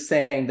 I'm just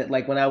saying that,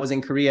 like, when I was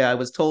in Korea, I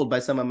was told by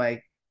some of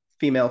my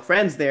female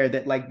friends there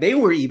that like they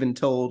were even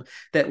told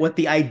that what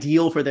the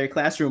ideal for their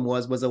classroom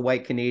was a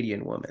white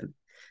Canadian woman,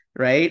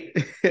 right?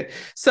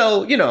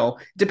 So,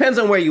 depends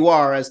on where you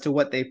are as to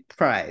what they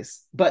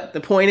prize. But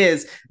the point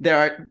is,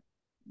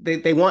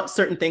 they want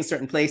certain things,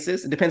 certain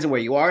places. It depends on where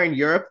you are. In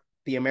Europe,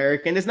 the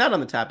American is not on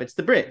the top, it's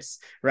the Brits,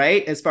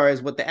 right? As far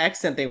as what the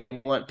accent they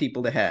want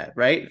people to have,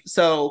 right?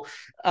 So,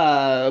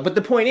 but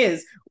the point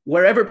is,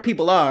 wherever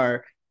people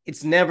are,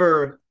 it's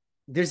never,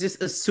 there's this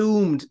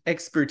assumed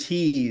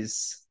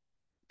expertise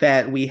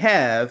that we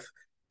have,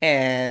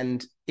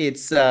 and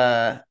it's,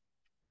 I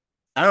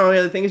don't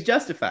really think it's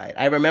justified.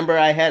 I remember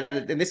I had,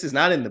 and this is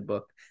not in the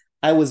book,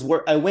 I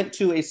went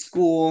to a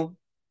school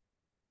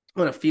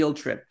on a field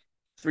trip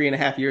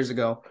 3.5 years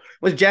ago.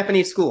 It was a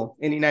Japanese school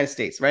in the United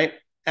States, right?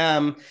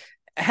 Um,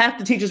 Half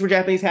the teachers were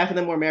Japanese, half of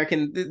them were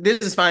American. This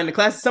is fine.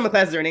 Some of the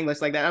classes are in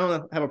English like that. I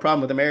don't have a problem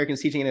with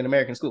Americans teaching in an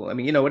American school. I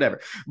mean, whatever.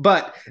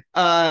 But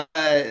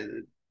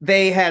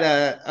they had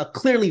a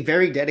clearly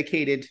very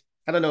dedicated,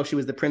 I don't know if she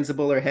was the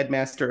principal or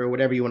headmaster or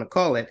whatever you want to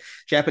call it,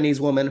 Japanese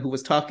woman who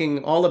was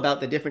talking all about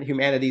the different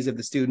humanities of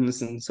the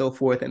students and so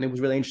forth. And it was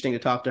really interesting to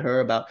talk to her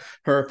about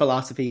her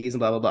philosophies and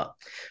blah, blah, blah.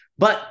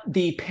 But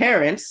the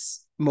parents,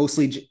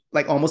 mostly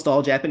like almost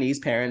all Japanese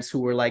parents who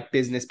were like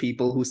business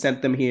people who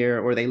sent them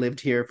here or they lived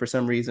here for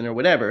some reason or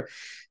whatever,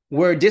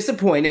 were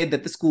disappointed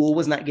that the school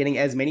was not getting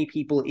as many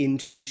people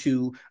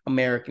into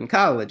American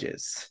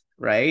colleges,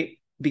 right?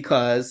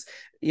 Because,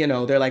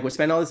 they're like, we're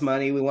spending all this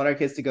money. We want our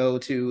kids to go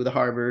to the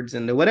Harvards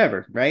and the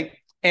whatever, right?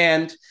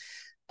 And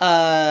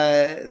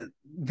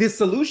the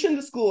solution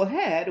the school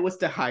had was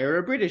to hire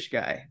a British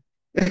guy.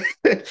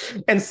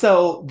 And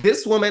so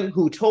this woman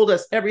who told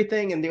us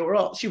everything, and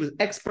she was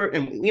expert,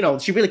 and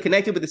she really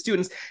connected with the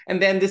students.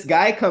 And then this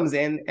guy comes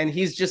in and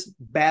he's just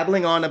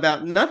babbling on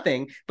about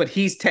nothing, but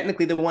he's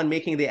technically the one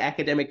making the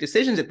academic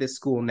decisions at this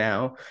school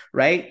now,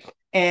 right?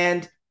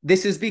 And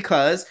this is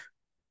because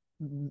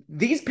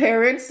these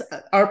parents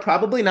are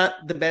probably not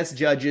the best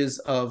judges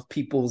of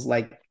people's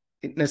like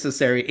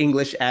necessary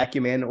English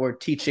acumen or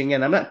teaching.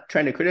 And I'm not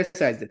trying to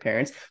criticize the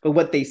parents, but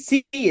what they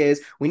see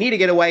is we need to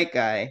get a white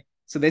guy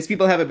so these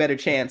people have a better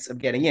chance of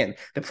getting in.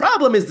 The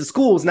problem is the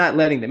school's not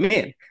letting them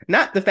in,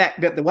 not the fact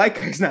that the white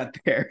guy's not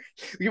there.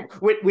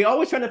 We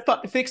always trying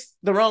to fix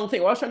the wrong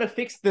thing. We're always trying to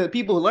fix the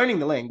people learning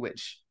the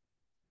language.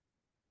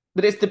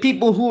 But it's the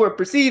people who are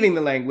perceiving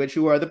the language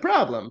who are the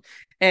problem.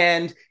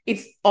 And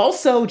it's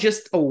also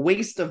just a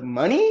waste of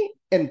money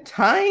and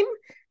time.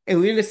 And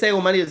we're going to say,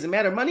 well, money doesn't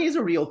matter. Money is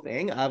a real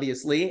thing,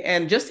 obviously.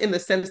 And just in the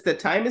sense that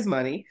time is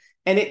money.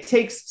 And it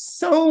takes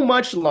so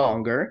much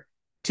longer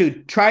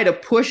to try to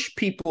push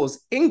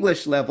people's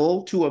English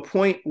level to a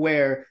point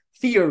where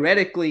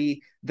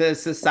theoretically the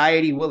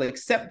society will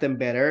accept them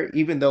better,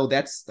 even though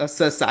that's a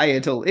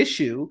societal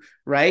issue,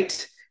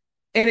 right?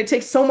 And it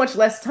takes so much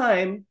less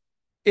time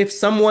if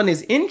someone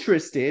is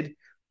interested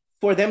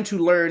for them to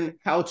learn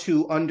how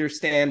to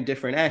understand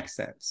different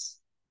accents.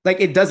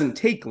 Like it doesn't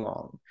take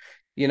long,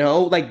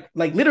 like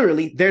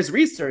literally there's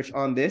research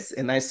on this,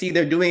 and I see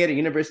they're doing it at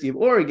University of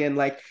Oregon.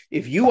 Like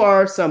if you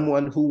are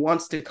someone who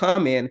wants to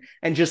come in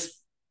and just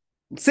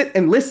sit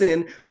and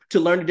listen to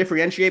learn to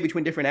differentiate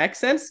between different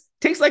accents,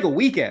 it takes like a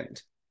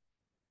weekend.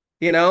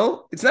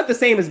 It's not the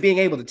same as being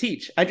able to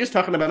teach. I'm just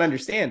talking about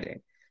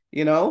understanding,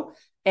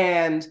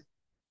 and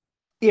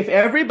if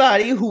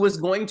everybody who was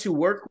going to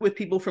work with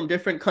people from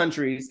different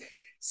countries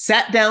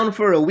sat down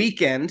for a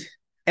weekend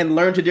and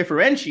learned to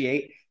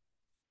differentiate,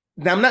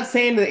 now I'm not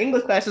saying the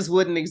English classes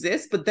wouldn't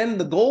exist, but then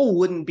the goal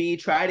wouldn't be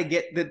try to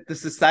get the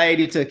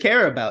society to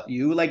care about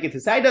you. Like if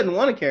society doesn't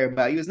want to care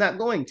about you, it's not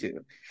going to,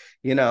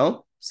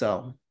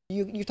 so.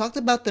 You talked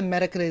about the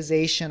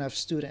medicalization of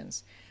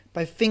students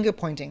by finger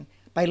pointing,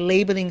 by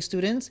labeling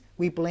students,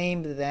 we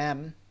blame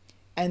them.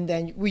 And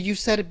then you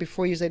said it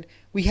before, you said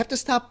we have to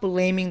stop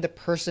blaming the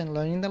person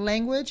learning the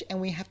language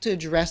and we have to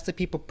address the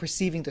people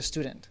perceiving the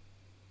student.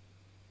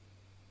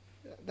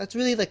 That's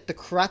really like the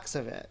crux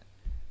of it,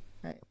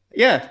 right?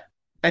 Yeah,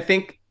 I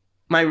think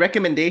my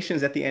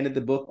recommendations at the end of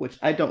the book, which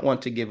I don't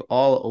want to give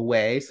all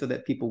away so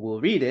that people will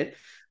read it,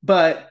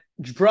 but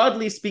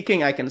broadly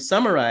speaking, I can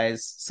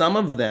summarize some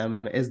of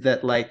them, is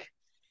that like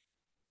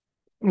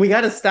we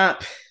got to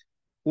stop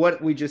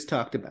what we just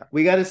talked about.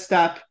 We got to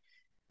stop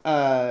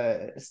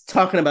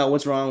talking about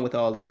what's wrong with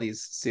all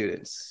these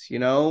students.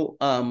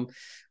 I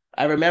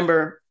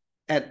remember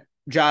at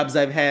jobs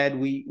I've had,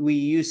 we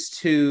used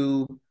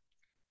to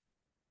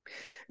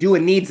do a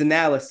needs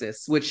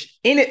analysis, which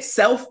in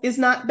itself is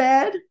not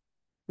bad,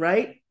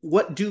 right?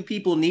 What do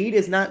people need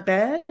is not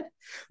bad,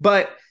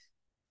 but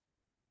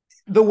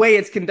the way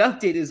it's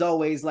conducted is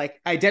always like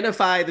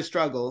identify the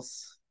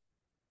struggles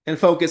and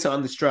focus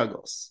on the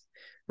struggles,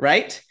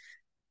 right?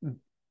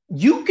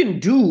 You can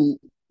do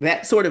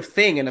that sort of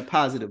thing in a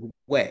positive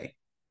way,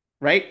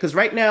 right? Because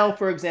right now,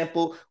 for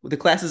example, with the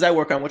classes I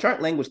work on, which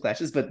aren't language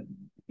classes, but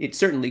it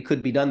certainly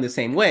could be done the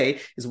same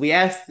way, is we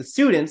ask the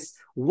students,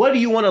 what do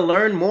you want to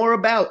learn more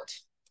about?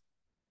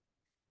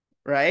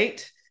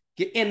 Right?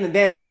 And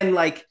then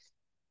like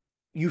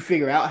you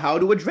figure out how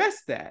to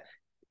address that.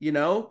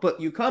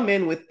 but you come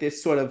in with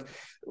this sort of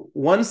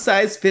one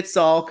size fits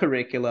all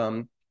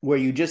curriculum where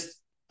you just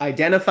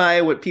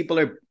identify what people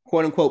are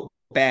quote unquote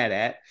bad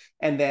at,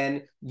 and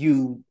then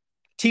you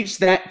teach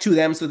that to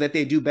them so that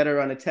they do better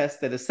on a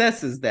test that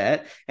assesses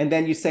that. And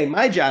then you say,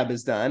 my job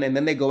is done. And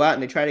then they go out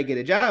and they try to get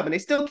a job and they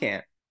still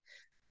can't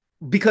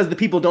because the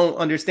people don't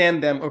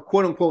understand them, or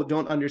quote unquote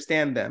don't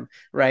understand them,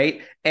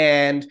 right?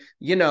 And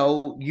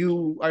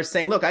you are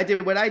saying, look, I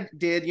did what I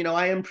did,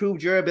 I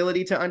improved your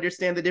ability to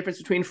understand the difference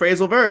between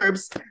phrasal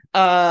verbs,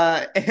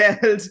 and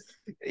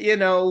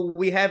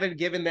we haven't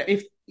given that,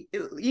 if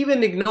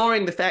even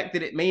ignoring the fact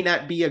that it may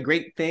not be a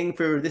great thing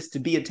for this to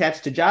be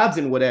attached to jobs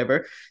and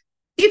whatever.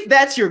 If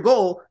that's your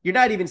goal, you're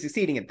not even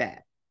succeeding at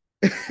that.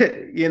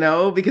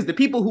 Because the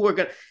people who are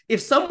going to, if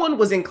someone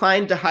was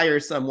inclined to hire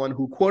someone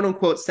who quote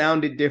unquote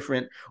sounded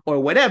different or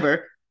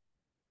whatever,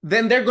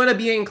 then they're going to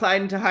be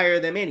inclined to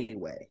hire them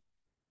anyway.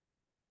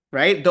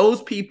 Right?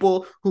 Those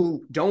people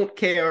who don't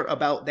care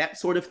about that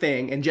sort of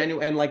thing and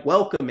genuine and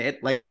welcome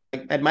it, like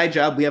at my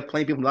job, we have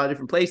plenty of people from a lot of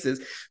different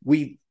places.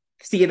 We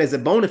see it as a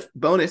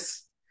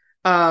bonus.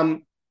 But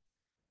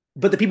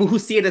the people who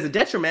see it as a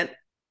detriment,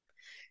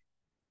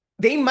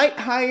 they might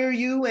hire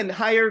you, and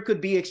hire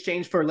could be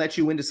exchanged for let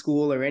you into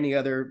school or any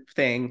other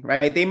thing,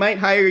 right? They might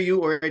hire you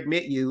or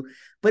admit you,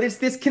 but it's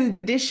this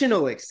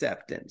conditional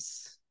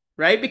acceptance,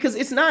 right? Because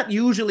it's not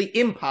usually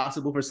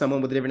impossible for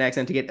someone with a different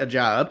accent to get a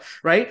job,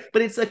 right?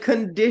 But it's a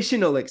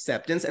conditional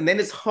acceptance, and then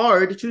it's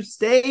hard to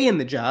stay in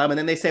the job. And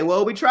then they say,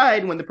 well, we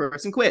tried, when the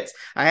person quits.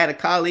 I had a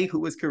colleague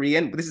who was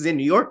Korean. This is in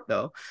New York,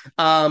 though.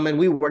 And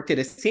we worked at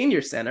a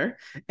senior center,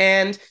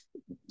 and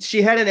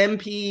she had an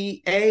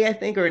MPA, I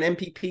think, or an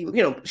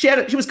MPP.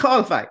 She was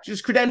qualified. She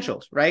was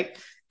credentialed, right?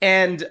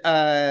 And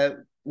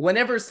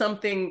whenever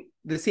something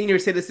the senior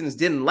citizens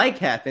didn't like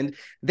happened,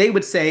 they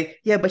would say,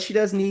 yeah, but she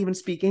doesn't even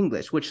speak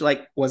English, which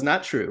was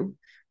not true.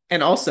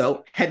 And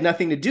also had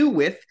nothing to do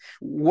with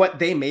what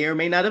they may or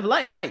may not have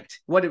liked.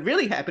 What it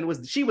really happened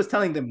was she was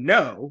telling them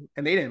no,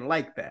 and they didn't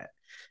like that.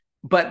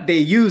 But they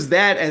used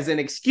that as an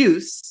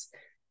excuse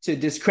to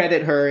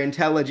discredit her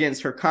intelligence,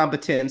 her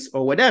competence,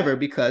 or whatever,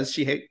 because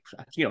she's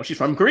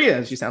from Korea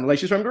and she sounded like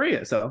she's from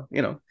Korea. So,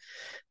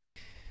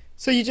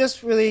 So you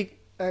just really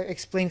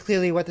explained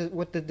clearly what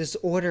the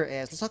disorder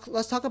is.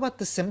 Let's talk about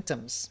the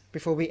symptoms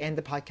before we end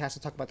the podcast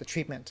and talk about the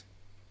treatment.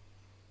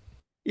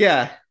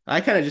 Yeah, I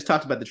kind of just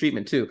talked about the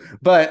treatment too.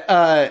 But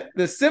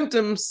the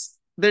symptoms,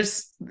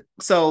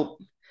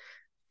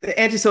 the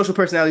antisocial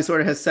personality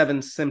disorder has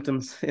 7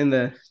 symptoms in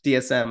the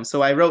DSM.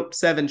 So I wrote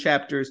 7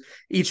 chapters,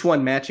 each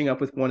one matching up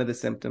with one of the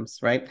symptoms,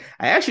 right?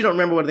 I actually don't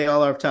remember what they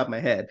all are off the top of my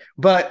head,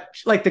 but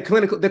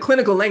the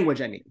clinical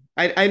language,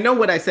 I know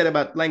what I said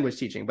about language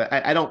teaching, but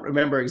I don't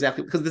remember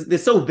exactly, because they're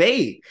so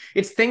vague.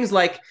 It's things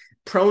like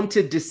prone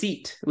to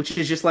deceit, which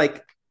is just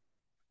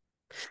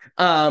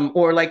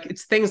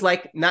it's things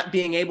like not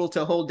being able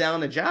to hold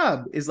down a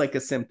job is like a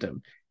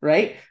symptom,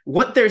 right?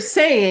 What they're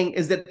saying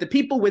is that the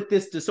people with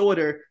this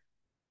disorder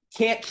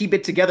can't keep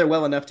it together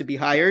well enough to be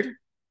hired.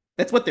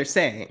 That's what they're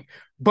saying.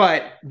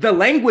 But the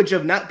language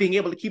of not being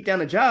able to keep down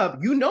a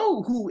job,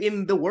 who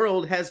in the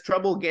world has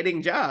trouble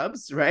getting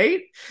jobs,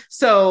 right?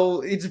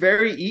 So it's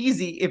very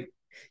easy. If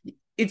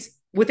it's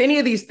with any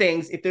of these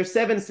things, if there's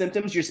 7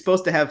 symptoms, you're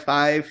supposed to have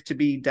 5 to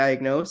be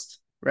diagnosed,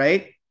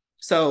 right?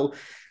 So,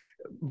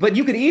 but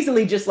you could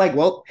easily just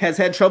has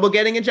had trouble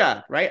getting a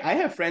job, right? I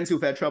have friends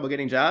who've had trouble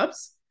getting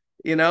jobs,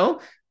 and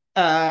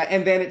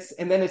then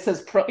it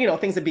says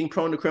things of being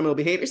prone to criminal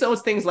behavior. So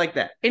it's things like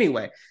that.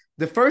 Anyway,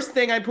 the first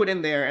thing I put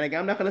in there, and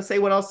again, I'm not going to say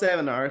what all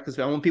 7 are because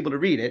I want people to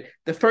read it.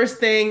 The first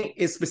thing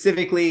is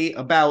specifically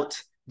about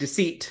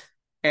deceit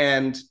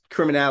and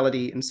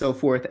criminality and so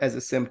forth as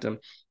a symptom.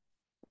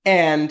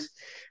 And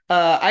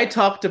I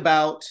talked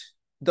about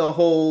the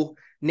whole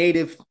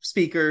native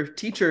speaker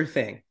teacher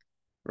thing,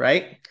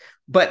 right?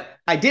 But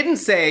I didn't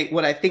say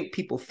what I think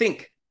people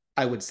think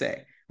I would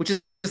say, which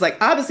is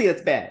obviously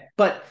that's bad,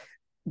 but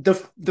the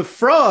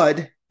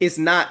fraud is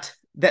not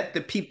that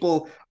the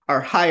people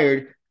are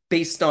hired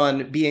based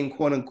on being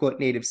quote unquote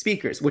native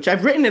speakers, which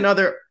I've written in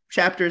other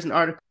chapters and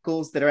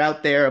articles that are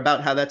out there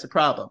about how that's a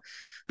problem.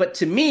 But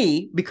to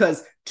me,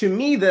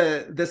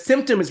 the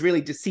symptom is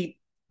really deceit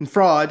and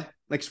fraud,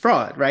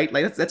 fraud, right?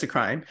 That's a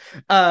crime.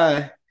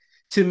 To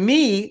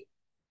me,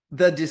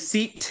 the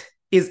deceit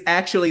is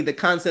actually the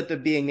concept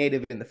of being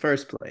native in the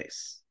first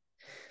place.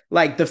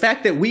 The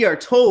fact that we are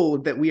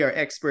told that we are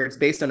experts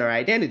based on our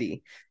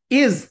identity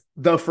is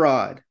the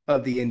fraud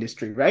of the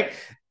industry, right?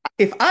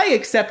 If I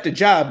accept a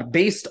job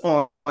based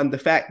on the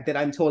fact that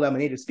I'm told I'm a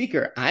native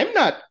speaker,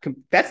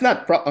 that's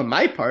not on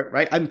my part,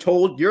 right? I'm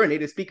told you're a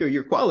native speaker,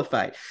 you're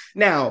qualified.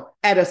 Now,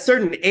 at a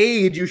certain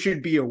age, you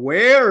should be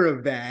aware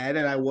of that.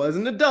 And I was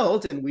an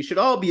adult, and we should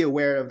all be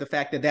aware of the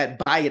fact that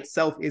by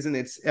itself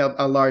isn't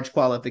a large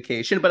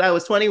qualification. But I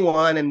was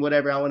 21 and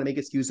whatever, I want to make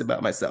an excuse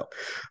about myself.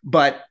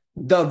 But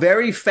the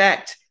very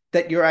fact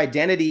that your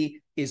identity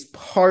is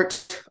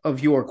part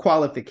of your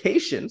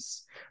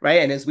qualifications,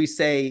 right? And as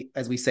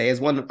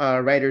one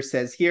writer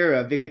says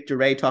here, Victor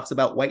Ray talks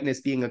about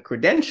whiteness being a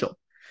credential,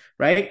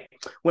 right?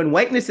 When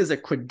whiteness is a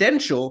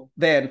credential,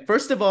 then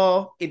first of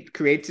all, it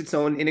creates its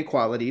own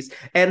inequalities.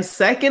 And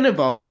second of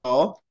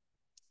all,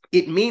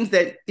 it means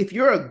that if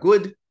you're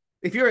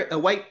a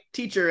white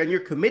teacher and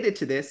you're committed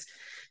to this,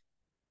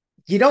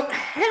 you don't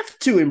have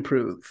to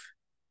improve,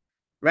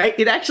 right?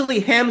 It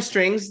actually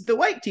hamstrings the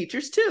white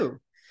teachers too.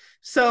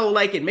 So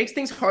like it makes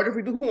things harder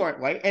for people who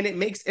aren't white, and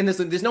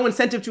there's no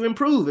incentive to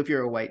improve if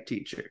you're a white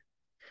teacher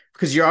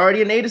because you're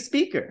already a native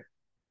speaker.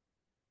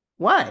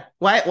 Why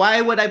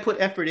would I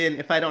put effort in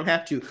if I don't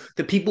have to?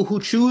 The people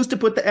who choose to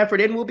put the effort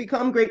in will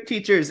become great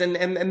teachers,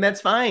 and that's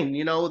fine.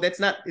 You know, it's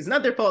not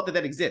their fault that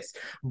that exists,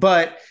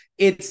 but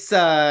it's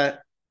the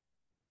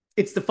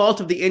fault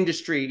of the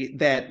industry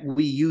that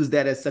we use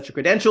that as such a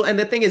credential. And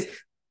the thing is,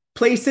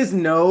 places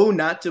know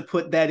not to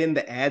put that in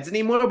the ads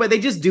anymore, but they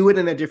just do it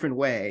in a different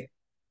way.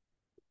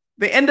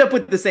 They end up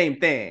with the same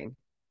thing,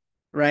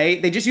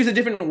 right? They just use a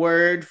different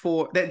word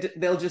for that.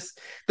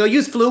 They'll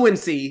use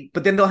fluency,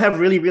 but then they'll have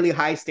really, really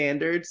high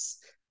standards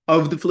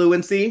of the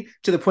fluency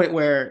to the point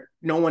where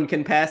no one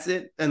can pass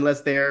it unless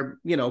they're,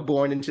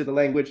 born into the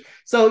language.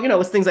 So,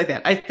 it's things like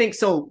that. I think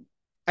so.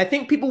 I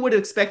think people would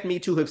expect me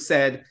to have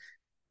said,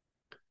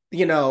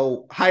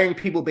 hiring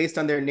people based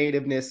on their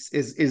nativeness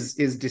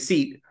is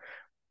deceit.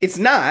 It's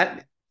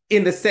not,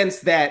 in the sense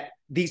that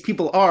these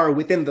people are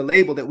within the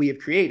label that we have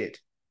created,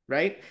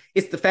 right?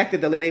 It's the fact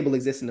that the label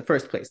exists in the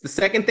first place. The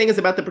second thing is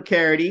about the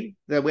precarity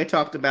that we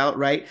talked about,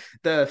 right?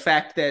 The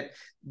fact that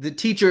the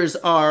teachers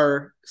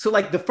are, so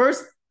like the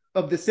first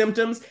of the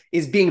symptoms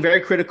is being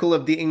very critical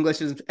of the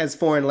English as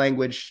foreign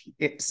language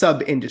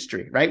sub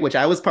industry, right? Which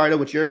I was part of,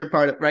 which you're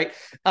part of, right?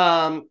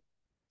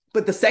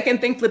 But the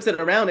second thing flips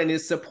it around and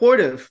is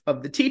supportive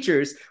of the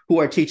teachers who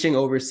are teaching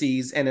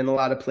overseas and in a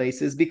lot of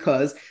places,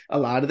 because a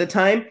lot of the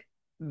time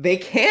they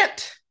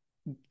can't,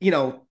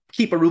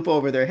 keep a roof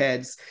over their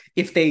heads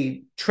if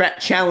they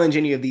challenge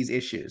any of these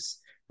issues,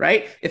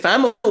 right? If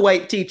I'm a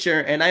white teacher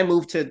and I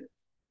move to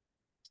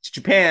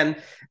Japan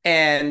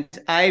and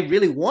I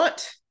really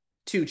want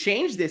to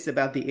change this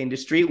about the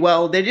industry,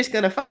 well, they're just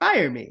going to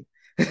fire me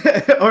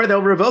or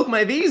they'll revoke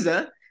my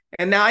visa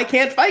and now I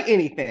can't fight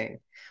anything.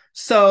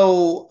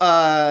 So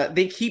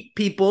they keep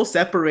people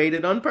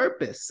separated on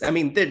purpose. I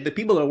mean, the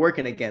people are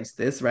working against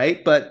this,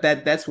 right? But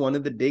that's one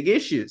of the big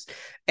issues.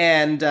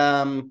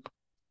 And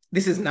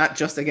this is not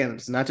just, again,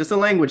 it's not just a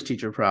language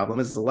teacher problem.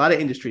 There's a lot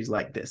of industries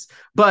like this.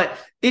 But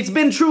it's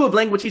been true of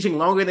language teaching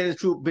longer than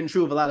it's been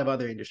true of a lot of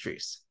other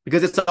industries,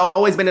 because it's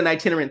always been an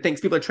itinerant thing.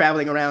 People are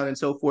traveling around and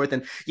so forth,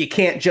 and you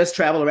can't just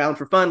travel around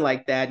for fun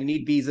like that. You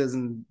need visas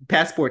and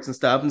passports and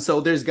stuff. And so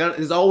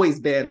there's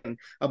always been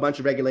a bunch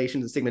of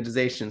regulations and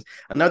stigmatizations.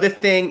 Another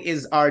thing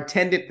is our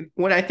tended,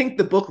 when I think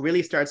the book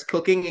really starts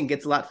cooking and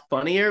gets a lot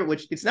funnier,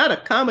 which it's not a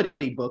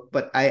comedy book,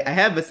 but I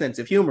have a sense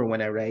of humor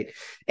when I write.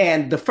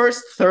 And the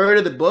first third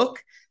of the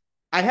book,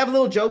 I have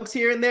little jokes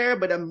here and there,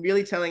 but I'm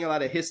really telling a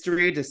lot of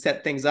history to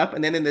set things up.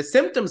 And then in the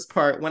symptoms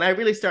part, when I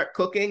really start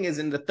cooking is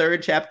in the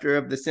third chapter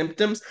of the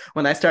symptoms,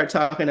 when I start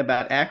talking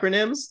about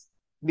acronyms,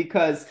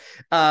 because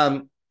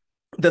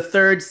the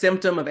third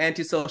symptom of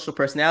antisocial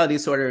personality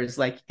disorder is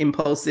like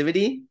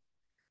impulsivity,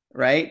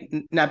 right?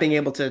 Not being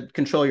able to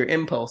control your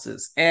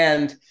impulses.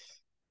 And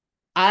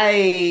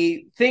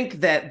I think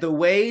that the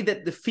way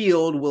that the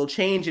field will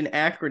change an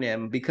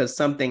acronym because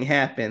something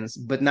happens,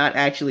 but not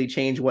actually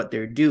change what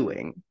they're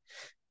doing,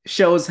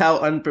 shows how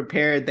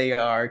unprepared they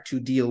are to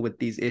deal with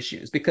these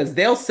issues, because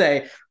they'll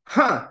say,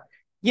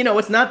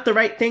 it's not the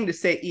right thing to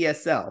say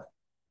ESL.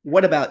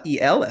 What about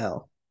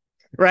ELL?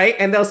 Right?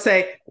 And they'll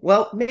say,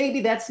 well, maybe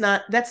that's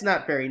not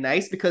very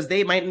nice, because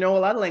they might know a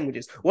lot of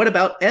languages. What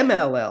about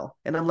MLL?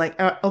 And I'm like,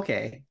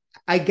 okay,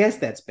 I guess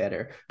that's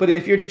better. But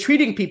if you're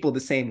treating people the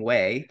same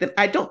way, then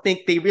I don't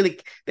think they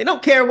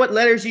don't care what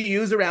letters you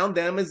use around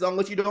them, as long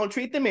as you don't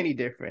treat them any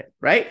different,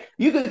 right?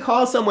 You could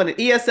call someone an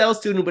ESL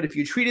student, but if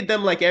you treated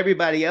them like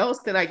everybody else,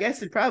 then I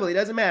guess it probably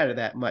doesn't matter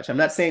that much. I'm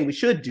not saying we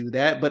should do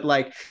that, but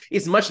like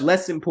it's much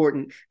less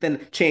important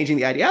than changing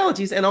the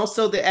ideologies. And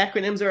also the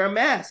acronyms are a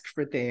mask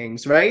for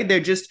things, right? They're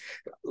just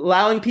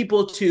allowing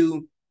people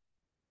to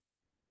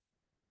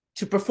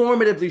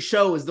performatively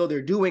show as though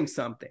they're doing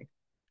something,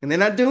 and they're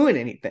not doing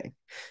anything.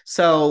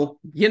 So,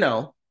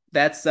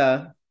 that's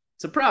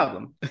it's a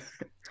problem.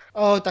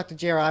 Oh, Dr.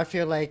 Gerald, I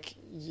feel like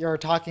you're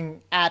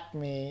talking at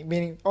me,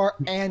 meaning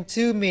and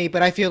to me,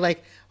 but I feel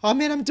like, oh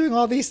man, I'm doing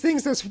all these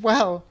things as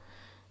well.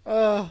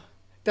 Uh,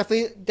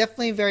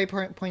 definitely very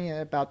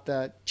poignant about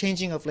the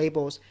changing of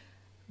labels,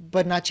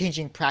 but not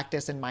changing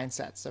practice and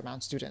mindsets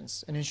around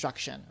students and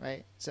instruction,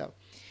 right? So,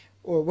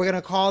 or we're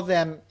gonna call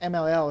them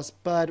MLLs,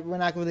 but we're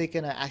not really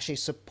gonna actually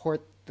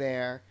support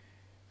their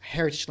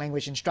heritage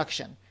language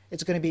instruction.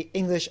 It's gonna be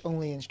English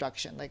only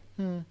instruction. Like,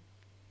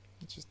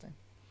 interesting.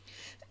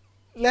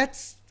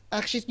 Let's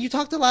actually, you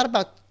talked a lot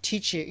about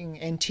teaching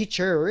and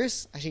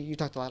teachers. Actually, you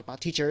talked a lot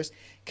about teachers.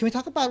 Can we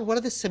talk about what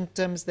are the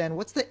symptoms then?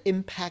 What's the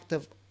impact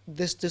of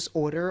this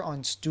disorder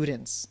on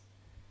students?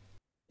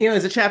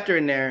 There's a chapter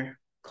in there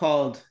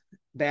called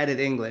Bad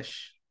at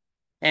English.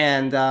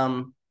 And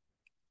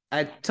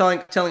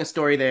telling a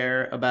story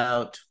there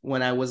about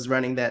when I was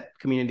running that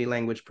community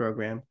language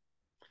program.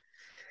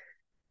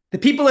 The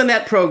people in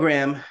that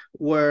program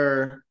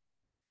were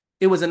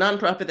it was a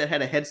nonprofit that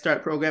had a Head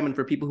Start program. And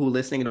for people who are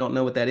listening and don't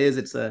know what that is,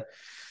 it's a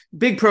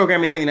big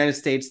program in the United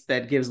States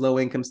that gives low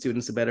income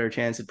students a better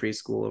chance at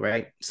preschool,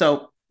 right?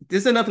 So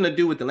this has nothing to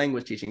do with the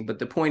language teaching, but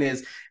the point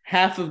is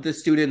half of the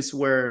students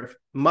were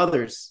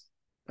mothers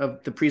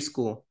of the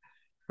preschool,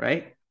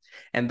 right?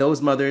 And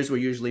those mothers were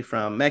usually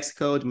from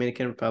Mexico,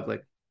 Dominican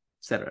Republic,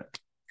 etc.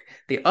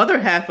 The other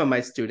half of my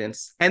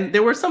students, and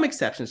there were some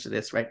exceptions to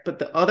this, right? But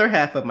the other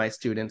half of my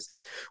students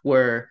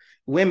were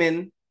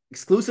women,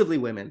 exclusively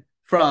women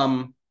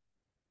from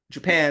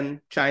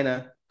Japan,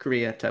 China,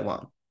 Korea,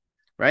 Taiwan,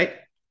 right?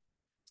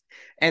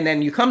 And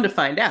then you come to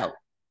find out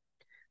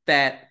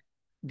that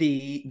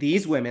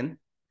these women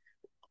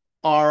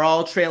are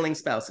all trailing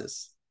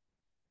spouses,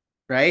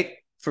 right?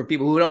 For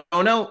people who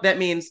don't know, that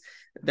means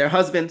their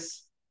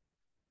husbands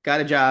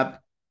got a job,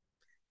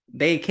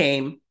 they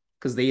came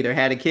because they either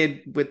had a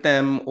kid with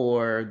them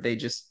or they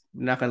just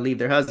not going to leave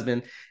their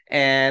husband,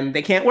 and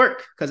they can't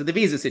work because of the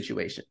visa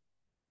situation.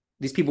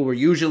 These people were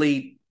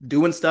usually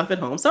doing stuff at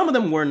home. Some of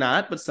them were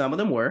not, but some of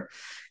them were.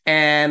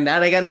 And now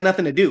they got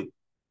nothing to do.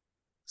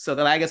 So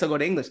then I guess I'll go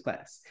to English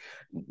class.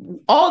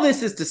 All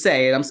this is to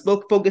say, and I'm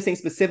focusing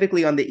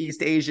specifically on the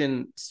East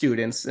Asian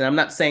students, and I'm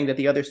not saying that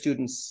the other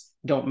students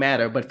don't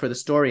matter, but for the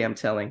story I'm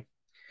telling,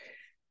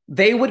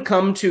 they would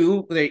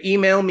they'd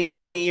email me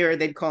or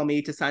they'd call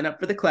me to sign up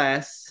for the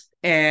class.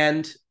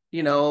 And,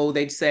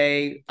 they'd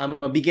say, I'm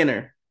a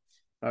beginner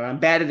or I'm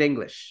bad at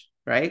English,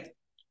 right?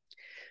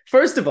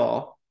 First of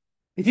all,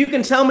 if you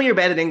can tell me you're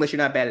bad at English, you're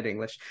not bad at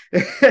English.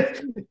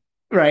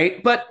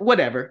 Right? But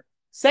whatever.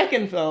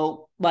 Second,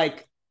 though,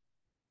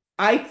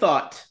 I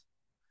thought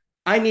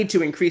I need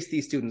to increase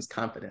these students'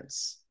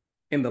 confidence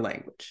in the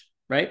language,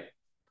 right?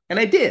 And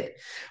I did.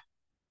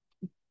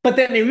 But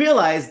then I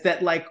realized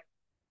that,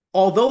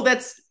 although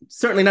that's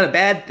certainly not a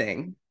bad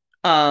thing,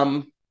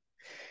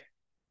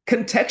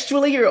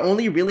 contextually, you're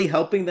only really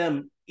helping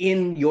them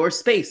in your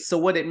space. So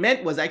what it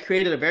meant was I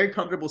created a very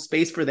comfortable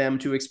space for them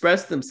to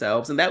express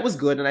themselves, and that was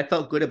good, and I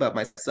felt good about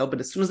myself.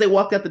 But as soon as they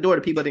walked out the door,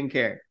 the people didn't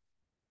care.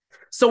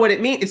 So what it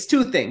means, it's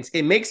two things.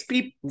 It makes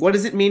people, what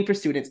does it mean for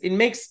students? It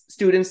makes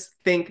students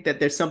think that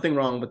there's something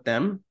wrong with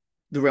them,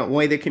 the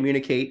way they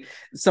communicate,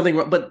 something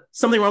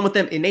wrong with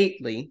them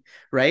innately,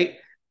 right?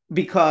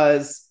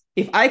 Because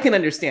if I can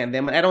understand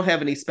them and I don't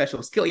have any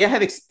special skill, I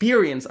have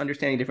experience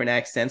understanding different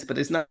accents, but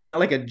it's not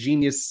like a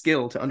genius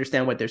skill to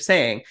understand what they're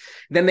saying.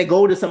 Then they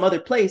go to some other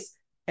place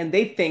and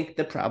they think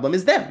the problem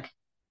is them.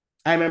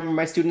 I remember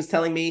my students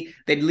telling me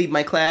they'd leave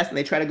my class and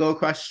they try to go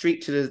across the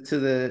street to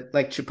the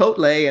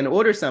Chipotle and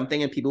order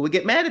something, and people would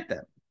get mad at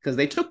them because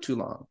they took too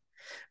long,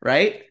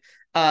 right?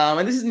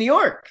 And this is New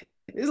York.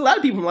 There's a lot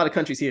of people from a lot of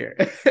countries here.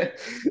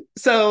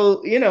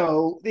 So,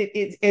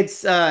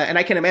 it's and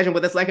I can imagine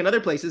what that's like in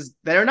other places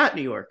that are not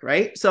New York,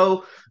 right?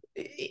 So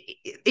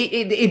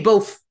it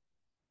both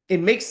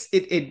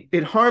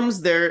it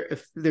harms their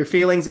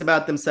feelings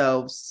about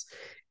themselves.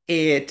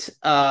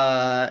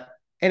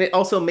 And it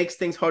also makes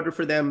things harder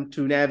for them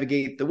to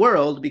navigate the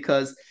world,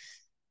 because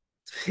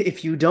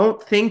if you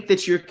don't think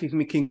that you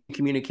can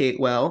communicate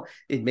well,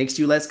 it makes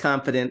you less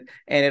confident.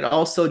 And it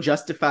also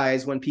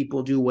justifies when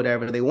people do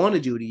whatever they want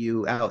to do to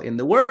you out in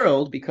the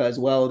world, because,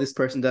 well, this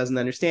person doesn't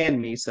understand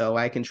me, so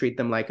I can treat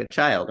them like a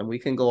child. And we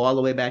can go all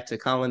the way back to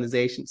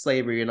colonization,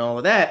 slavery, and all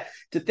of that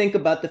to think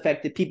about the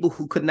fact that people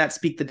who could not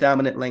speak the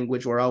dominant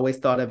language were always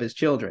thought of as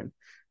children.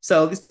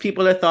 So these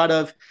people are thought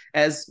of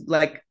as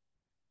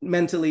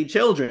mentally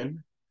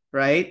children,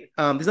 right?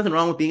 There's nothing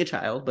wrong with being a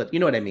child, but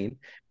you know what I mean.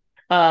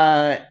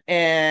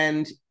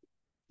 And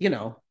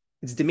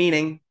it's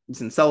demeaning,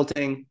 it's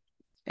insulting,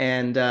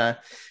 and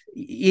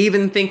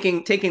even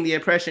taking the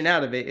oppression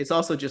out of it, it's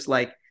also just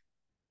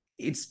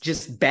it's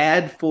just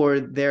bad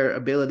for their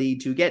ability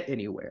to get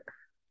anywhere.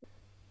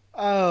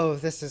 Oh,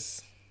 this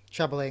is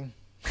troubling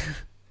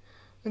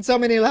in so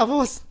many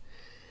levels.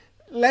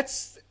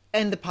 Let's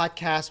end the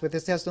podcast with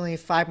this. There's only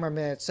 5 more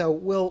minutes, so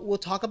we'll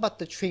talk about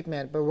the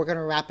treatment, but we're going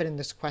to wrap it in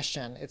this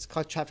question. It's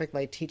called traffic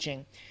light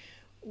teaching.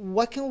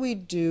 What can we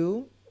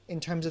do in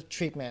terms of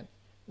treatment?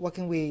 What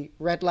can we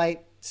red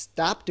light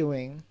stop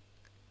doing,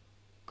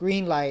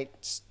 green light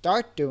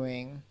start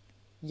doing,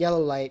 yellow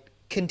light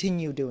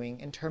continue doing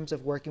in terms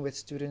of working with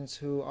students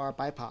who are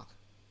BIPOC?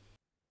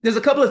 There's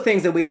a couple of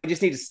things that we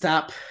just need to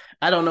stop.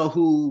 I don't know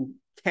who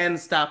can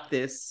stop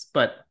this,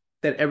 but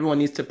that everyone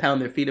needs to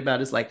pound their feet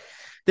about is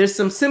there's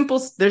some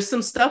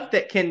stuff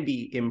that can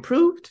be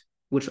improved,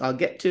 which I'll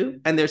get to,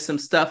 and there's some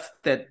stuff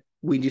that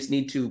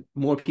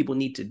more people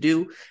need to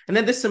do. And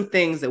then there's some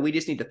things that we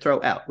just need to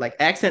throw out, like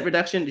accent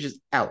reduction is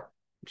just out.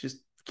 Just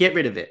get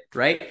rid of it,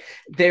 right?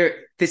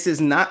 This is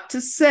not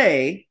to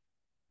say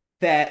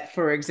that,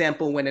 for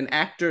example, when an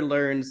actor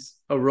learns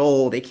a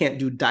role, they can't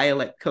do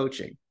dialect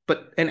coaching,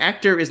 But an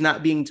actor is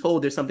not being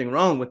told there's something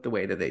wrong with the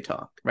way that they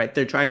talk, right?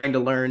 They're trying to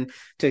learn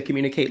to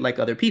communicate like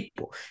other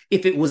people.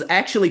 If it was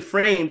actually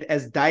framed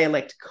as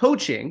dialect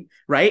coaching,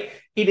 right,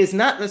 it is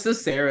not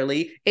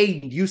necessarily a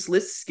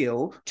useless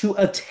skill to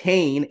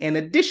attain an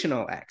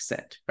additional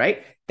accent,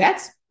 right?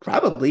 That's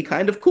probably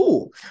kind of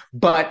cool,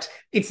 but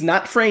it's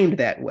not framed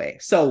that way.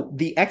 So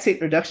the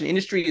accent reduction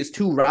industry is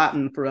too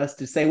rotten for us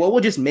to say, well,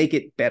 we'll just make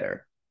it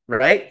better,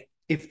 right?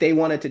 If they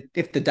wanted to,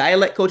 if the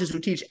dialect coaches who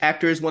teach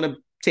actors want to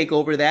take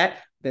over that,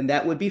 then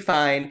that would be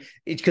fine,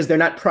 because they're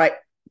not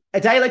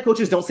dialect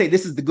coaches don't say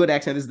this is the good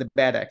accent, this is the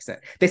bad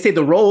accent. They say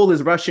the role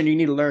is Russian, you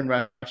need to learn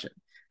Russian.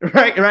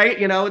 Right.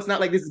 It's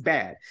not like this is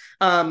bad.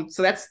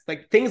 So that's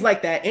like things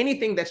like that.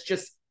 Anything that's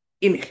just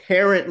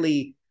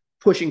inherently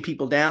pushing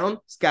people down,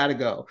 it's got to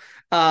go.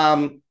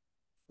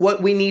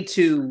 What we need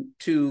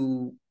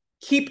to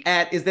keep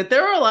at is that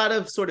there are a lot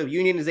of sort of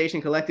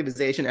unionization,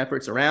 collectivization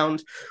efforts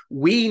around.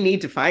 We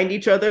need to find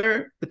each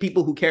other, the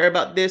people who care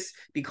about this,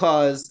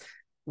 because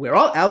we're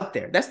all out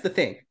there. That's the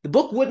thing. The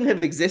book wouldn't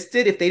have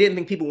existed if they didn't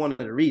think people wanted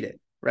to read it,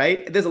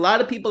 right? There's a lot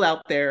of people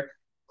out there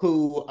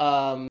who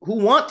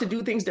want to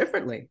do things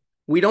differently.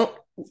 We don't.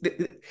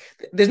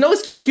 There's no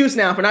excuse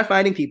now for not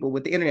finding people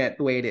with the internet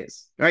the way it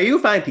is. Right? You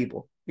find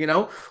people.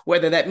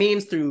 Whether that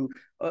means through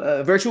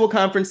virtual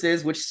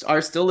conferences, which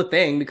are still a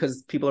thing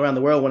because people around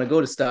the world want to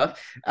go to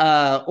stuff,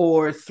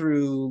 or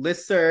through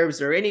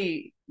listservs or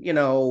any,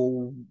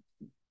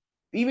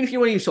 even if you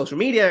want to use social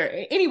media,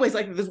 anyways,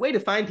 like there's a way to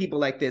find people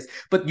like this,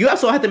 but you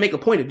also have to make a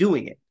point of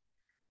doing it,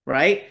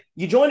 right?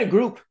 You join a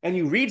group and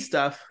you read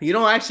stuff, you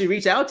don't actually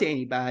reach out to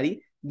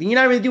anybody, then you're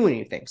not really doing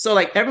anything. So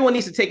like everyone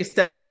needs to take a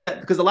step,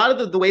 because a lot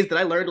of the ways that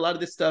I learned a lot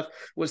of this stuff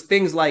was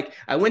things like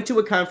I went to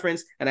a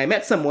conference and I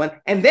met someone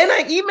and then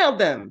I emailed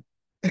them.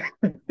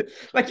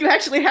 Like you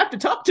actually have to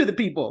talk to the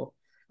people.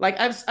 Like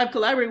I've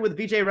collaborated with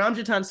Vijay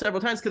Ramjatan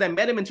several times because I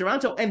met him in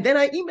Toronto and then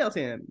I emailed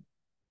him.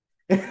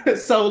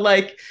 So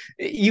like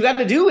you got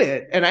to do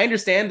it, and I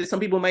understand that some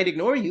people might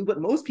ignore you,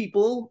 but most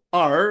people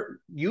are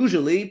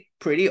usually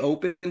pretty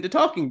open to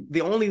talking.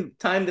 The only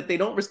time that they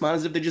don't respond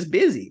is if they're just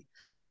busy.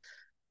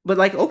 But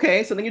like,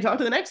 okay, so then you talk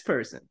to the next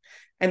person.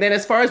 And then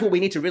as far as what we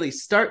need to really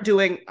start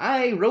doing,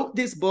 I wrote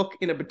this book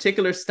in a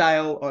particular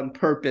style on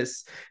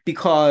purpose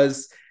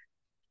because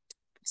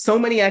so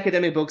many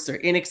academic books are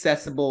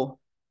inaccessible,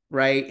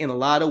 right, in a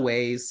lot of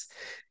ways.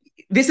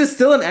 This is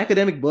still an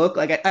academic book.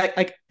 Like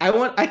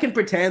I can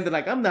pretend that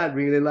like I'm not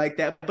really like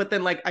that, but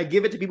then like I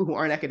give it to people who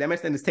aren't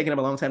academics and it's taking them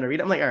a long time to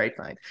read. I'm like, all right,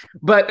 fine,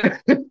 but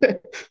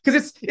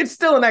because it's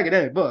still an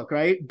academic book,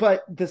 right?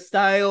 But the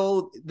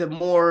style, the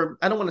more,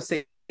 I don't want to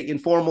say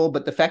informal,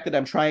 but the fact that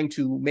I'm trying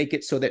to make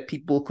it so that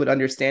people could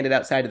understand it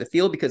outside of the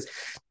field, because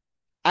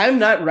I'm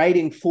not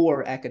writing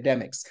for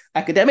academics.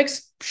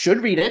 Academics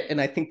should read it,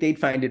 and I think they'd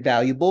find it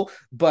valuable.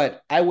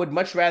 But I would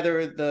much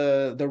rather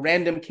the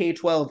random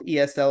K-12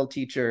 ESL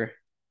teacher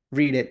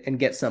read it and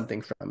get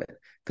something from it,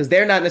 because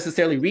they're not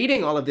necessarily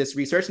reading all of this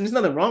research, and there's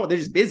nothing wrong with it.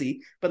 They're just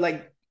busy. But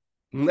like,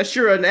 unless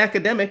you're an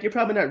academic, you're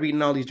probably not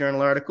reading all these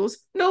journal articles.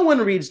 No one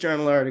reads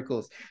journal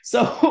articles.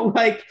 So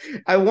like,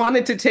 I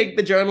wanted to take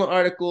the journal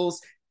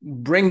articles,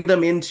 bring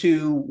them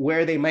into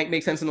where they might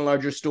make sense in a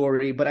larger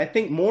story. But I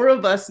think more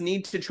of us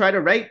need to try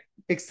to write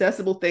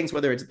accessible things,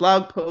 whether it's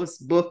blog posts,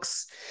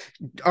 books,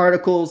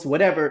 articles,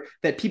 whatever,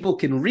 that people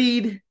can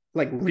read,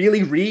 like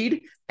really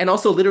read, and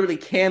also literally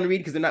can read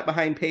because they're not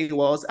behind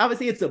paywalls.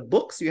 Obviously, it's a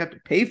book, so you have to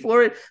pay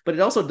for it, but it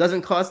also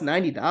doesn't cost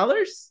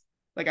 $90.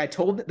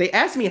 Like they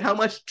asked me how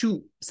much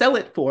to sell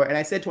it for, and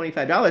I said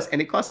 $25,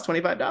 and it costs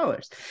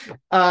 $25.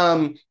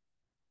 And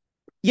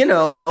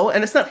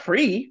it's not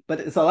free, but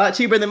it's a lot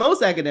cheaper than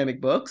most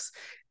academic books.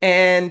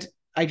 And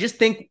I just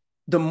think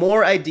the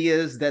more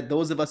ideas that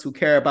those of us who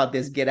care about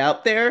this get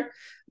out there,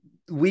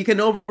 we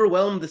can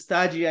overwhelm the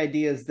stodgy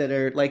ideas that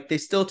are like, they're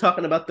still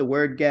talking about the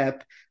word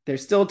gap. They're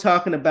still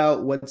talking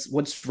about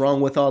what's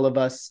wrong with all of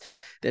us.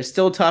 They're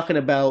still talking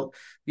about,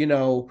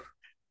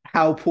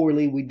 how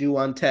poorly we do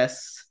on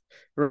tests,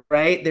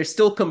 right? They're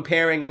still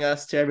comparing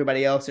us to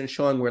everybody else and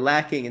showing we're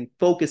lacking and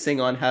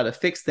focusing on how to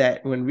fix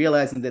that when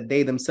realizing that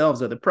they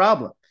themselves are the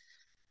problem.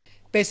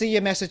 Basically,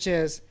 your message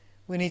is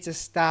we need to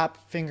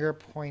stop finger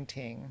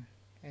pointing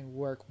and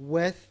work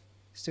with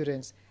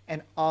students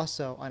and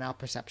also on our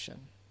perception.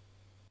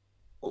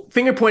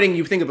 Finger pointing,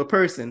 you think of a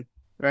person,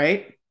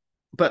 right?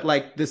 But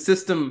like the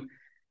system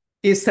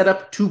is set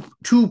up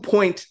to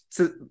point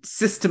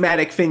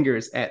systematic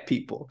fingers at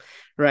people,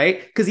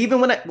 right? Because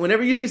even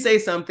whenever you say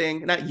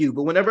something, not you,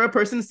 but whenever a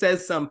person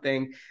says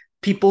something,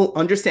 people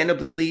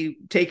understandably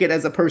take it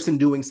as a person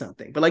doing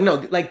something. But like, no,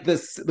 like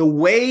the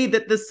way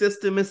that the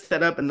system is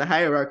set up and the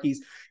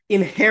hierarchies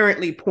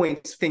inherently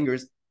points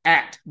fingers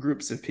at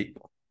groups of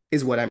people,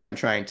 is what I'm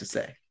trying to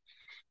say.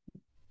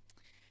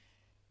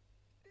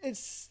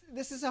 This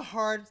is a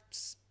hard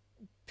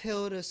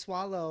pill to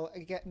swallow,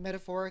 again,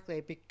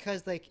 metaphorically,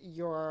 because like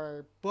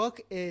your book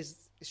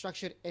is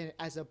structured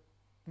as a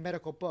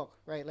medical book,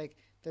 right? Like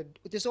the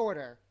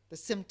disorder, the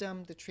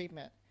symptom, the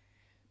treatment.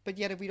 But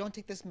yet, if we don't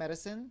take this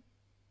medicine,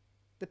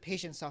 the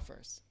patient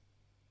suffers,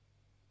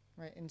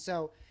 right? And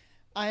so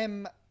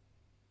I'm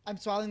I'm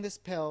swallowing this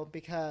pill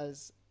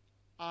because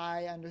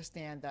I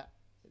understand that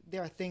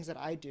there are things that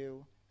I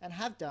do and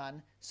have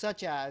done,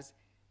 such as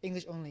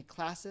English only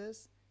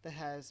classes, that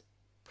has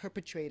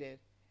perpetuated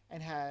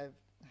and have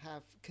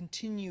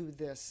continued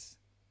this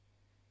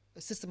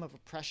system of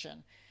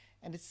oppression.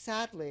 And it's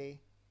sadly,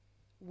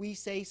 we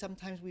say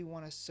sometimes we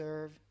want to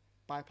serve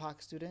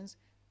BIPOC students,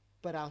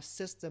 but our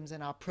systems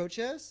and our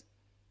approaches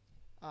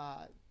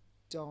uh,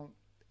 don't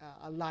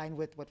align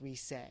with what we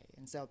say.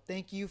 And so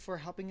thank you for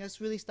helping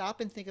us really stop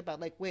and think about,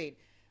 like, wait,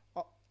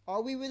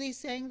 are we really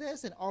saying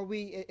this, and are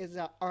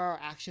our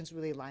actions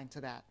really aligned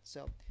to that?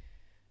 So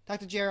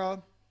Dr.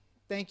 Gerald,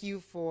 thank you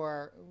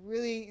for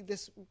really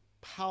this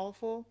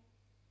powerful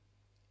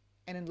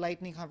and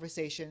enlightening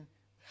conversation,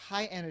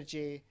 high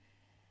energy,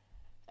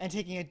 and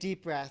taking a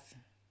deep breath,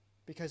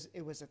 because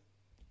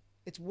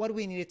it's what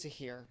we needed to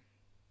hear.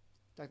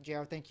 Dr.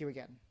 Gerald, thank you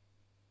again.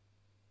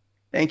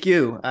 Thank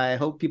you. I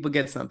hope people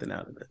get something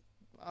out of it.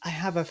 I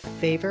have a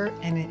favor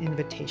and an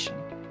invitation.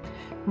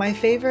 My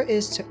favor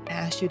is to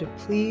ask you to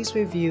please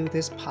review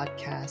this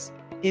podcast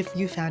if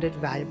you found it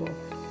valuable.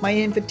 My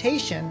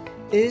invitation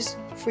is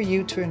for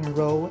you to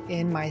enroll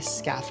in my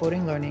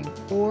scaffolding learning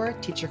or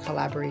teacher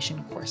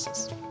collaboration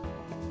courses.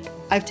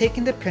 I've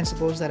taken the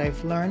principles that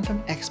I've learned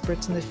from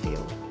experts in the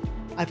field.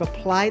 I've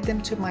applied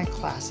them to my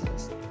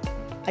classes.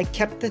 I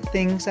kept the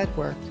things that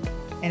worked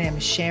and am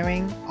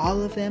sharing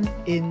all of them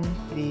in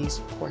these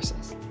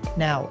courses.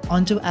 Now,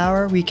 onto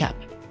our recap.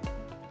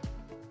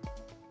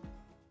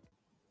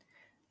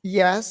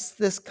 Yes,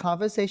 this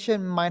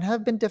conversation might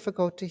have been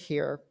difficult to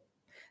hear.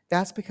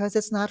 That's because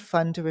it's not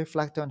fun to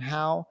reflect on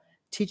how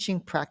teaching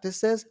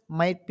practices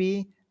might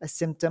be a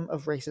symptom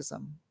of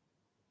racism.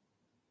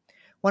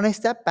 When I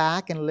step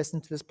back and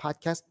listen to this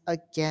podcast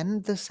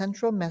again, the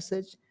central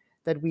message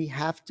that we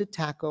have to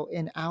tackle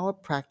in our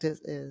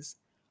practice is,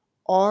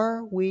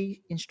 are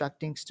we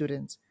instructing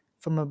students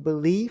from a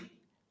belief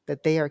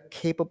that they are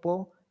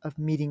capable of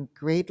meeting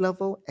grade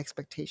level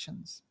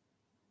expectations?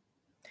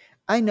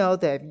 I know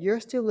that if you're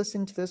still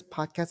listening to this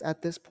podcast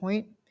at this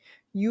point,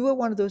 you are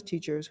one of those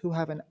teachers who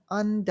have an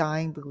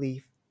undying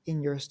belief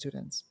in your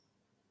students.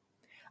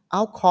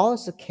 Our call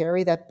is to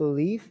carry that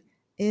belief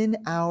in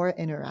our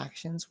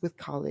interactions with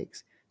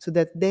colleagues so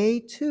that they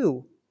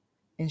too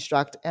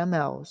instruct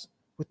MLs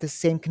with the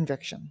same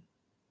conviction.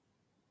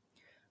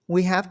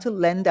 We have to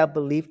lend our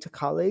belief to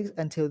colleagues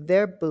until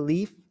their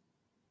belief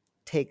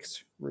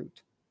takes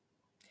root.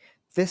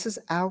 This is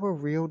our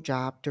real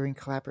job during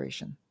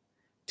collaboration,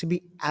 to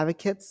be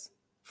advocates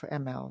for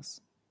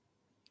MLs.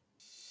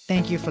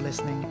 Thank you for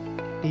listening.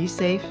 Be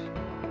safe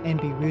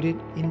and be rooted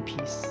in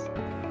peace.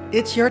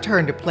 It's your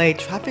turn to play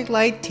traffic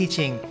light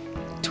teaching.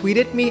 Tweet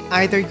at me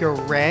either your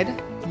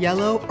red,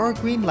 yellow, or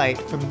green light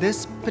from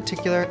this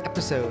particular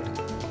episode.